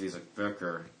in. I'm 65th. He's like,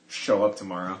 Becker, show up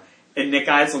tomorrow. And Nick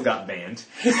Eisel got banned.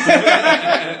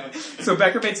 So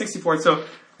Becker made 64th.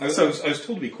 I was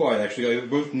told to be quiet, actually.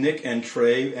 Both Nick and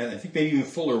Trey, and I think maybe even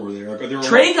Fuller were there.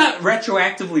 Trey got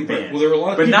retroactively banned. Well, there were a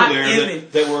lot of people there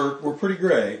that that were pretty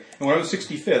gray. And when I was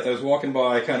 65th, I was walking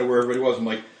by kind of where everybody was. I'm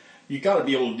like, you got to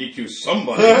be able to DQ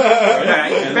somebody.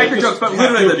 Right? Becker jokes, but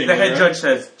literally the head judge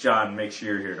says, John, make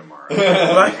sure you're here tomorrow.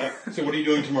 So what are you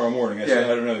doing tomorrow morning? I said,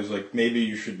 I don't know. He's like, maybe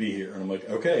you should be here. And I'm like,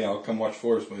 okay, I'll come watch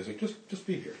Flores play. He's like, just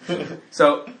be here.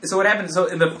 So what happened? So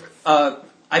in the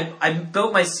I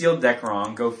built my sealed deck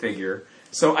wrong. Go figure.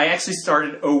 So I actually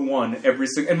started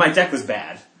 0-1 and my deck was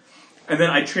bad. And then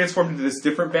I transformed into this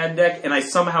different bad deck, and I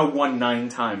somehow won 9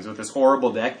 times with this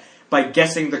horrible deck by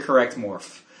guessing the correct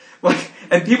morph.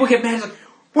 And people get mad, like,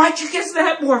 why'd you guess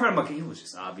that morph? And I'm like, it was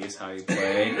just obvious how you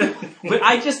played. But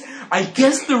I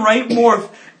guessed the right morph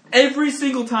every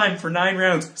single time for 9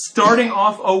 rounds, starting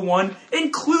off 0-1,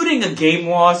 including a game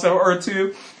loss or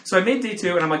 2. So I made day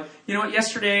 2, and I'm like, you know what,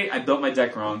 yesterday I built my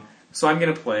deck wrong, so I'm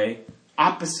going to play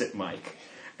opposite Mike.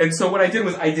 And so what I did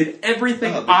was I did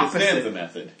everything opposite. The Costanza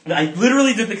method. I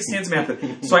literally did the Costanza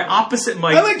method. So I opposite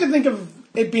Mike. I like to think of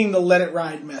it being the Let It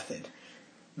Ride method.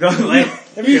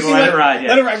 Have you seen Let It Ride?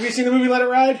 Have you seen the movie Let It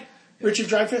Ride? Richard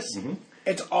Dreyfuss? Mm-hmm.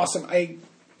 It's awesome. I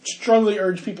strongly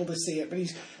urge people to see it. But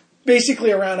he's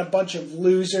basically around a bunch of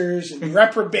losers and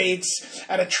reprobates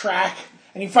at a track.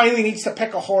 And he finally needs to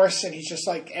pick a horse. And he's just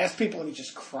like, asks people, and he's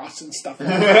just crossing stuff out.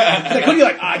 He's like, what do you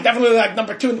like? I definitely like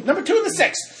number 2 and the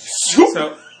 6.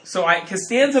 So I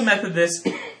Costanza method this,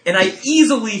 and I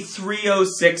easily 3-0,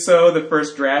 6-0 the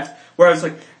first draft, where I was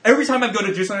like, every time I go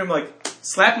to do something, I'm like,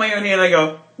 slap my own hand, and I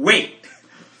go, wait,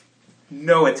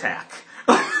 no attack.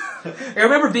 I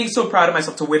remember being so proud of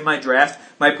myself to win my draft.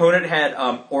 My opponent had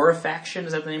Aurifaction,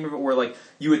 is that the name of it, where like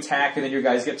you attack and then your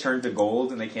guys get turned to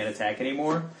gold and they can't attack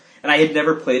anymore. And I had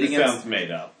never played against. Sounds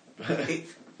made up.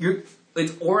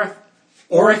 It's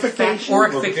Orification?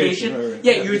 Orification, right.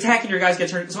 Yeah, you attack and your guys get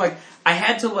turned. So like, I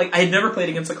had never played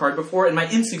against the card before, and my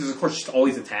instinct is of course just to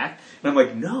always attack. And I'm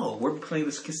like, no, we're playing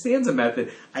this Costanza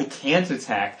method. I can't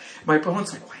attack. My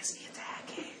opponent's like, why is he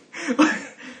attacking?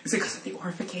 It's because of the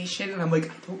Orification, and I'm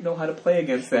like, I don't know how to play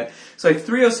against that. So I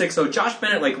 3060. Josh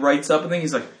Bennett like writes up and then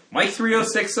he's like, Mike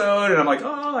 3060, and I'm like,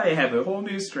 oh, I have a whole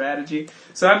new strategy.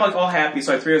 So I'm like all happy.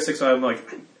 So I 3060. I'm like,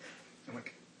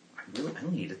 I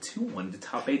only need a 2-1 to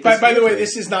top 8. By the way,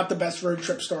 this is not the best road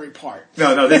trip story part.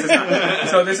 No, this is not.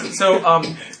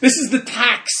 This is the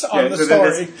tax on the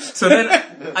story. So then,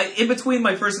 in between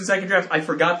my first and second draft, I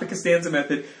forgot the Costanza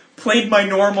method, played my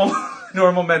normal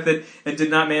method, and did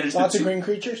not manage Lots of green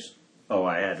creatures? Oh,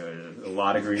 I had a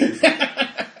lot of green creatures.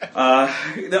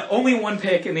 The only one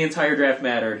pick in the entire draft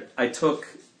mattered. I took,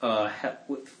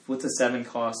 what's a 7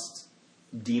 cost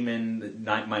demon,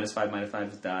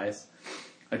 -5/-5 dies.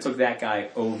 I took that guy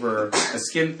over a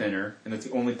skin thinner, and that's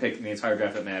the only pick in the entire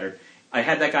draft that mattered. I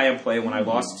had that guy in play when I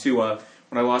lost to a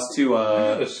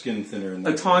skin thinner in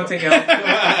a taunting elf,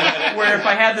 where if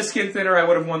I had the skin thinner, I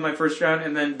would have won my first round,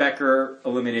 and then Becker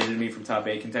eliminated me from top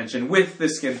 8 contention with the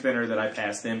skin thinner that I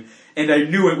passed him, and I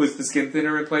knew it was the skin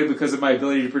thinner in play because of my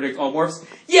ability to predict all morphs.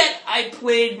 Yet I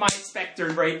played my Spectre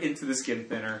right into the skin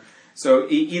thinner. So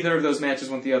either of those matches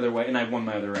went the other way, and I won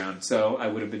my other round. So I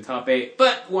would have been top 8,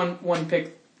 but one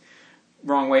pick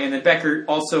wrong way, and then Becker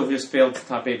also just failed to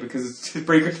top 8 because his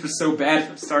breakers were so bad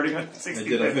from starting on 60. I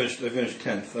did. I finished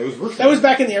 10th. That was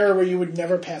back in the era where you would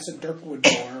never pass a Dirkwood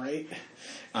boar, right?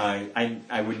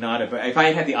 I would not have. But if I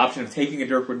had the option of taking a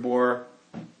Dirkwood boar,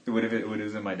 it would have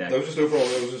in my deck. That was just a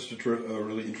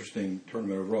really interesting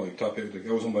tournament overall. Like top 8, that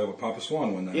was won by Papa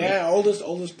Swan won that. Yeah, right?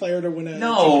 oldest player to win a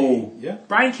No, yeah.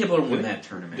 Brian Kibler won that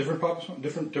tournament. Different Papa Swan,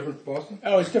 different Boston.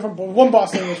 Oh, it's different. One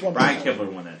Boston was one. Brian Boston.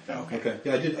 Kibler won that. Oh, Okay.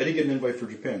 Yeah, I did get an invite for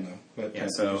Japan though.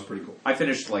 That so was pretty cool. I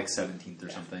finished like 17th or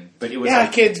something, but it was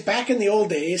kids. Back in the old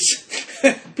days,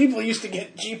 people used to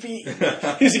get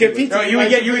GP. Used to get PT. No, you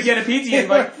would get a PT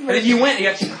invite, and then you went. You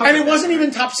actually covered and it wasn't that,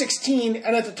 even top 16.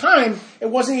 And at the time, it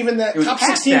wasn't even that was top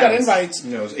pass 16 got downs. invites.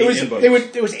 No, it was 8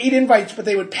 invites. It was 8 invites, but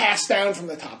they would pass down from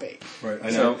the top 8. Right.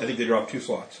 I think they dropped 2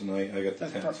 slots, and I got the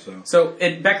 10th. So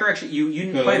Becker actually, you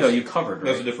didn't play though. You covered. Right?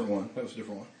 That was a different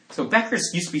one. So Becker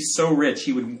used to be so rich,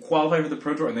 he would qualify for the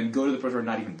Pro Tour and then go to the Pro Tour and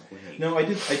not even play. No, I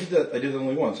did that. I did it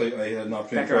only once. I had an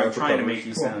opportunity. Becker, I'm for trying to coverage. make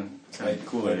you sound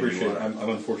cooler. I appreciate than you it. I'm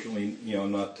unfortunately,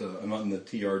 I'm not in the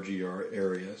TRGR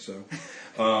area, so.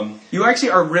 You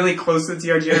actually are really close to the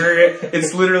TRG area.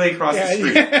 It's literally across the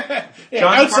street.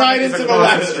 Outside into the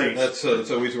left. Street.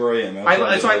 That's always where I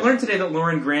am. So I learned today that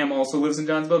Lauren Graham also lives in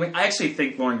John's building. I actually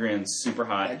think Lauren Graham's super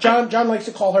hot. John likes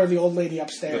to call her the old lady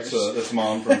upstairs. That's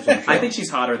Mom from some show. I think she's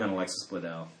hotter than Alexis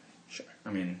Bledel. Sure. I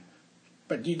mean...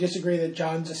 But do you disagree that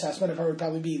John's assessment of her would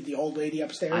probably be the old lady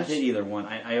upstairs? I did either one.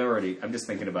 I'm just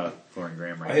thinking about Lauren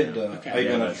Graham right now. I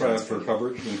had a tryout for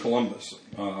coverage in Columbus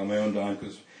on my own dime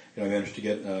because I managed to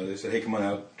get. They said, "Hey, come on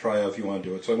out, try out if you want to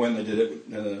do it." So I went and I did it,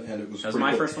 and it was. That was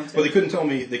my first one too. But they couldn't tell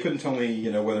me.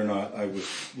 Whether or not I was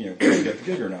going to get the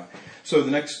gig or not. So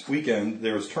the next weekend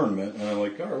there was a tournament, and I'm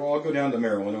like, all right, well, I'll go down to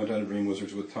Maryland. I went down to Green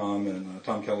Wizards with Tom and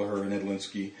Tom Kelleher and Ed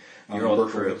Linsky. Your old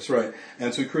crew. That's right.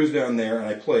 And so we cruised down there, and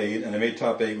I played, and I made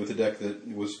top 8 with a deck that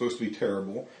was supposed to be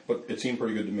terrible, but it seemed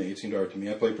pretty good to me. It seemed alright to me.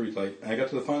 I played pretty tight. And I got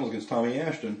to the finals against Tommy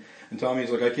Ashton, and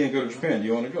Tommy's like, I can't go to Japan. Do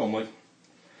you want to go? I'm like,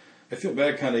 I feel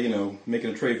bad kind of,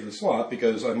 making a trade for the slot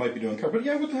because I might be doing coverage. But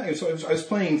yeah, what the heck? So I was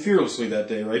playing fearlessly that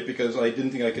day, right? Because I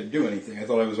didn't think I could do anything. I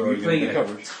thought I was already going to do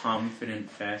coverage. Confident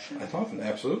fashion? Confident,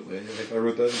 absolutely. I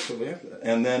wrote that shortly after that.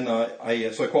 And then I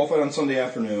qualified on Sunday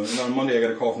afternoon, and on Monday I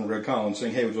got a call from Greg Collins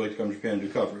saying, hey, would you like to come to Japan and do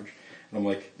coverage? And I'm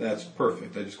like, that's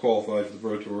perfect. I just qualified for the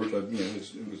Pro Tour, which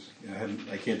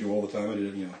I can't do all the time. I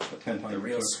did it, 10 times. The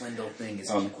real swindle thing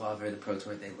is if you qualify for the Pro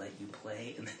Tour, they let you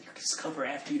play, and then you discover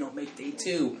after you don't make day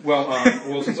 2. Well,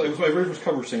 since it was my very first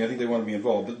coverage thing, I think they wanted me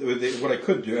involved. But what I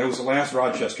could do, and it was the last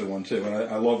Rochester one too, and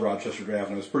I love Rochester draft,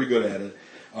 and I was pretty good at it.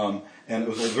 And it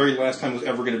was the very last time it was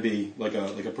ever going to be like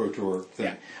a Pro Tour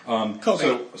thing. Yeah.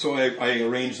 So I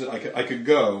arranged that I could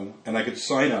go and I could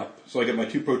sign up. So I get my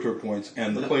 2 Pro Tour points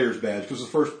and the player's badge. Because it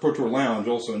was the first Pro Tour lounge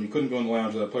also, and you couldn't go in the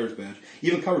lounge without a player's badge.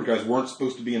 Even coverage guys weren't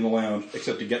supposed to be in the lounge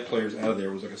except to get players out of there.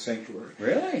 It was like a sanctuary.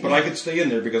 Really? But I could stay in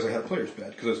there because I had a player's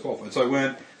badge because I was qualified. So I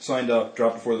went, signed up,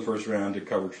 dropped before the first round, did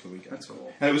coverage for the weekend. That's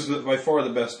cool. And it was by far the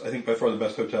best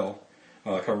hotel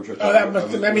coverage.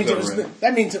 That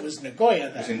means it was Nagoya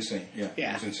It was then. insane. Yeah,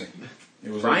 Yeah. it was insane. It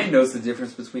was Brian knows the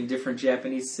difference between different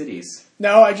Japanese cities.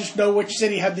 No, I just know which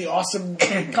city had the awesome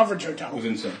coverage It hotel. was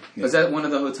insane. Yeah. Was that one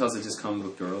of the hotels that just comes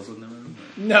with girls in the room?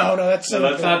 No, that's No, Singapore.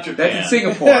 that's not Japan. That's in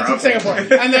Singapore. That's in okay.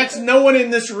 Singapore. And that's no one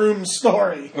in this room's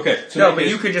story. Okay, so No, in that but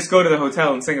case, you could just go to the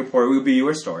hotel in Singapore. It would be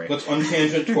your story. let's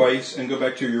untangent tweise and go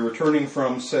back to you're returning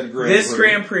from said Grand This Prix.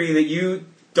 Grand Prix that you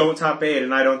don't top 8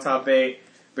 and I don't top 8,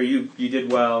 but you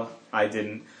did well, I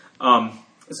didn't.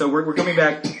 So we're coming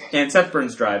back, and Seth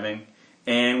Burns driving,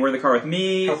 and we're in the car with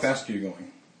me. How fast are you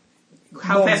going?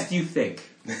 How fast do you think?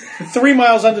 3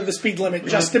 miles under the speed limit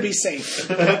just to be safe.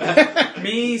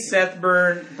 Me, Seth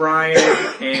Burn, Brian,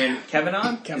 and Kevin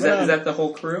on? Is that the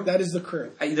whole crew? That is the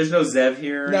crew. There's no Zev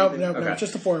here? or No, anything? Okay.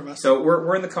 just the 4 of us. So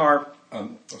we're in the car.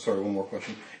 Sorry, one more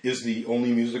question. Is the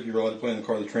only music you're allowed to play in the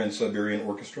car the Trans-Siberian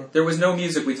Orchestra? There was no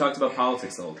music. We talked about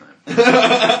politics the whole time.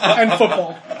 And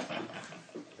football.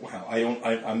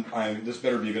 Wow, this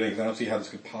better be a good thing, because I don't see how this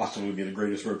could possibly be the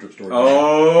greatest road trip story.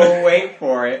 Oh, wait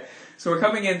for it. So we're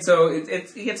coming in, so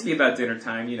it gets to be about dinner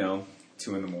time,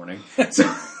 2 in the morning. So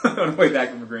on the way back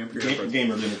from the Grand Prix.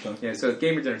 Gamer dinner time. Yeah, so it's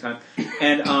gamer dinner time.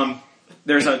 And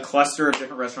there's a cluster of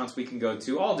different restaurants we can go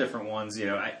to, all different ones,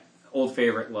 old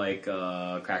favorite like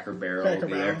Cracker Barrel will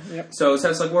be there. Yep. So it's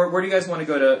like, where do you guys want to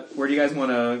go to? Where do you guys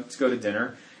want to go to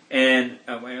dinner? And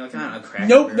we're like, I don't know, Cracker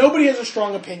Barrel. Nobody has a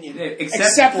strong opinion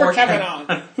except for Kevin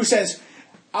On, who says,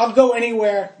 "I'll go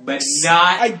anywhere, but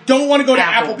not. I don't want to go to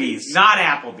Applebee's. Not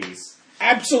Applebee's.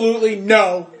 Absolutely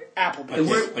no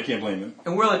Applebee's." I can't blame him.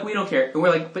 And we're like, we don't care. And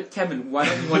we're like, but Kevin, why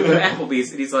don't you want to go to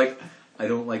Applebee's? And he's like, I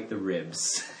don't like the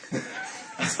ribs.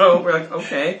 So we're like,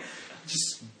 okay,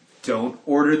 just don't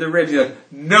order the ribs. He's like,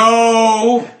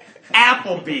 no,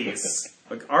 Applebee's.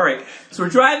 Like, all right. So we're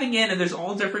driving in, and there's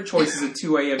all different choices at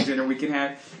 2 a.m. dinner we can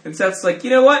have. And Seth's like, you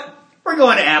know what? We're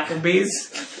going to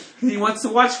Applebee's. He wants to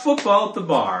watch football at the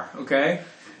bar, okay?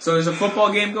 So there's a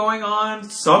football game going on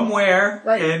somewhere.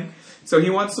 Right. And so he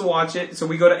wants to watch it. So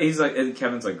we go to, he's like, and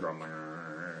Kevin's like grumbling.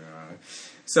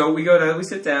 So we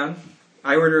sit down.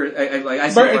 I order,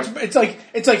 It's like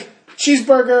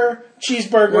cheeseburger.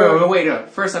 Wait, no.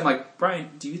 First I'm like, Brian,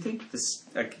 do you think this,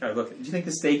 do you think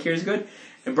the steak here is good?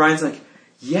 And Brian's like,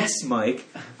 yes, Mike.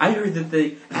 I heard that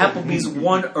the Applebee's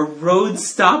won a Road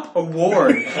Stop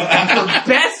Award for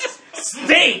best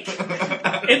steak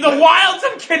in the wilds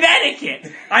of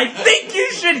Connecticut. I think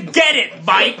you should get it,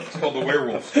 Mike. It's called the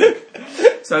werewolf.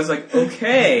 So I was like,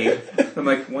 okay. I'm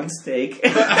like, one steak.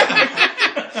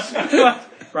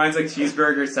 Brian's like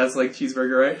cheeseburger. Seth's like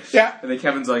cheeseburger, right? Yeah. And then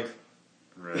Kevin's like,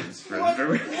 ribs. And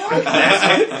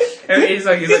he's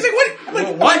like,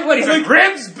 what? He's like,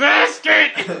 ribs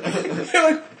basket.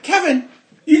 You're like, Kevin,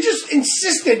 you just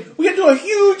insisted we had to do a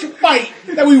huge fight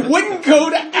that we wouldn't go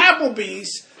to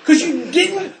Applebee's because you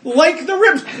didn't like the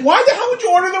ribs. Why the hell would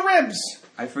you order the ribs?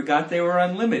 I forgot they were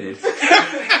unlimited.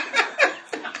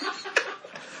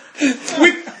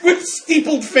 With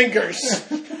steepled fingers.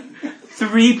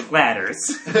 3 platters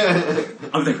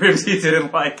of the ribs he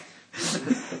didn't like.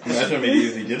 Imagine maybe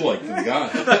if he did like the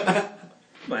guy.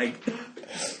 Like,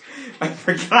 I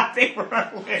forgot they were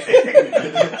unlimited.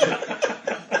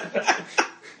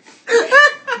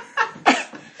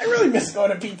 I really miss going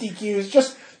to PTQs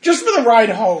just for the ride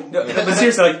home. No, but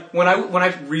seriously, like when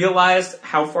I realized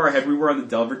how far ahead we were on the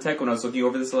Delver Tech when I was looking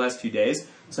over this the last few days,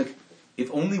 it's like,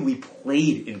 if only we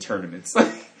played in tournaments.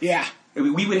 Yeah.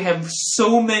 We would have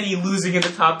so many losing in the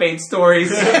top 8 stories.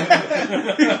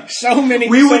 So many.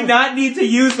 We would not need to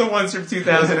use the ones from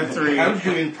 2003. How did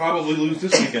you probably lose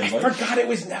this weekend, I Mike? forgot it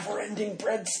was never-ending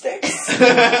breadsticks.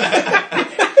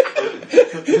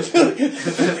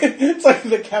 It's like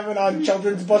the Kevin on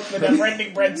children's book, The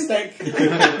Never-Ending Breadstick.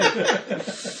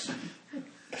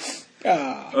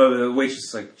 The waitress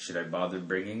is like, should I bother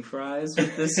bringing fries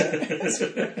with this?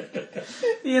 The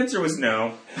answer was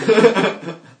no.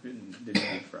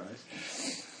 Didn't need fries.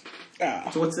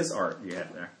 So what's this art you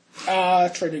have there?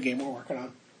 It's a new game we're working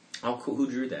on. Oh, cool. Who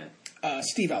drew that?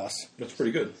 Steve Ellis. That's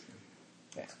pretty good.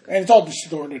 Yeah. And it's all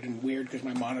distorted and weird because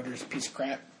my monitor's a piece of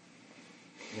crap.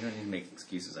 You don't need to make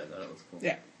excuses. I thought it was cool.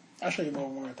 Yeah. I'll show you more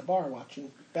when we're at the bar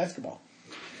watching basketball.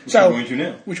 Which we're going to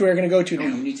now. Which we're going to go to No,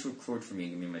 now. you need to record for me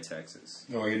and give me my taxes.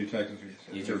 No, I got to do taxes for you.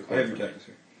 You do I have your taxes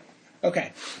here.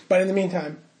 Okay. But in the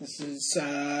meantime, this is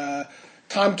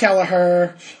Tom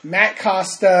Kelleher, Matt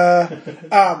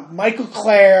Costa, Michael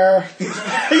Clare,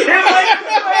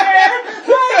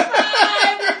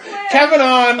 Kevin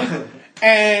On,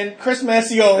 and Chris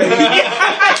Massioli.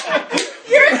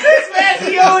 You're Chris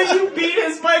Massioli, you beat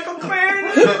us by Michael Clare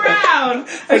in the ground.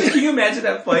 Can you imagine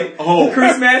that fight? Oh.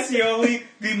 Chris Massioli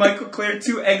v. Michael Clare,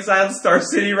 2 exiled Star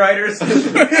City riders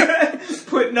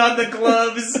putting on the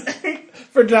gloves.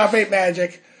 For Top 8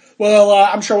 Magic. Well,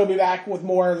 I'm sure we'll be back with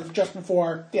more just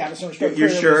before the episode. You're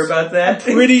sure about that?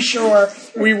 I'm pretty sure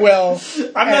we will.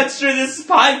 I'm not sure this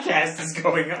podcast is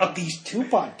going up. These 2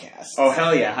 podcasts. Oh,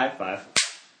 hell yeah. High five.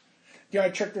 You know, I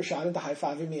tricked Rashad into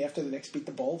high-fiving me after the Knicks beat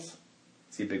the Bulls.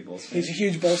 Is he a big Bulls fan? He's a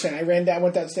huge Bulls fan. I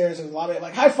went downstairs and lobby,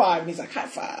 like, high five. And he's like, high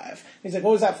five. And he's like,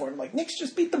 what was that for? And I'm like, Knicks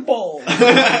just beat the Bulls.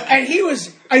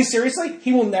 And seriously?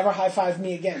 He will never high five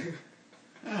me again.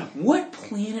 What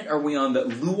planet are we on that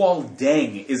Luol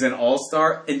Deng is an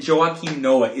all-star and Joakim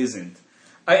Noah isn't?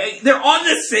 They're on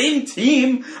the same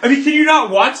team. I mean, can you not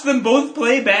watch them both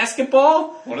play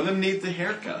basketball? One of them needs a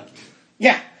haircut.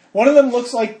 Yeah. One of them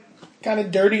looks like kind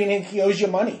of dirty and he owes you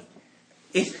money.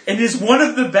 It is one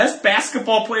of the best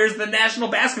basketball players in the National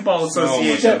Basketball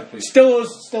Association. Still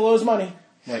owes money.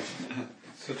 Like,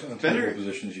 such untenable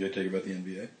positions you take about the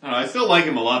NBA. I still like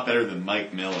him a lot better than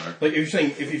Mike Miller. Like if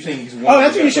you're saying he's one. Oh,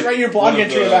 that's what you should write your blog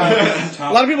entry about.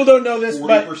 A lot of people don't know this,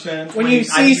 but when you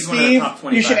see Steve,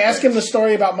 you should ask him the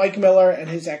story about Mike Miller and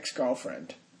his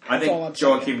ex-girlfriend. I think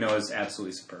Joakim Noah is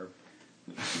absolutely superb.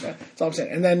 That's all I'm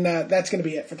saying. And then that's going to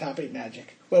be it for Top 8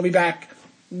 Magic. We'll be back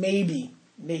maybe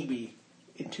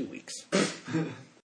in 2 weeks.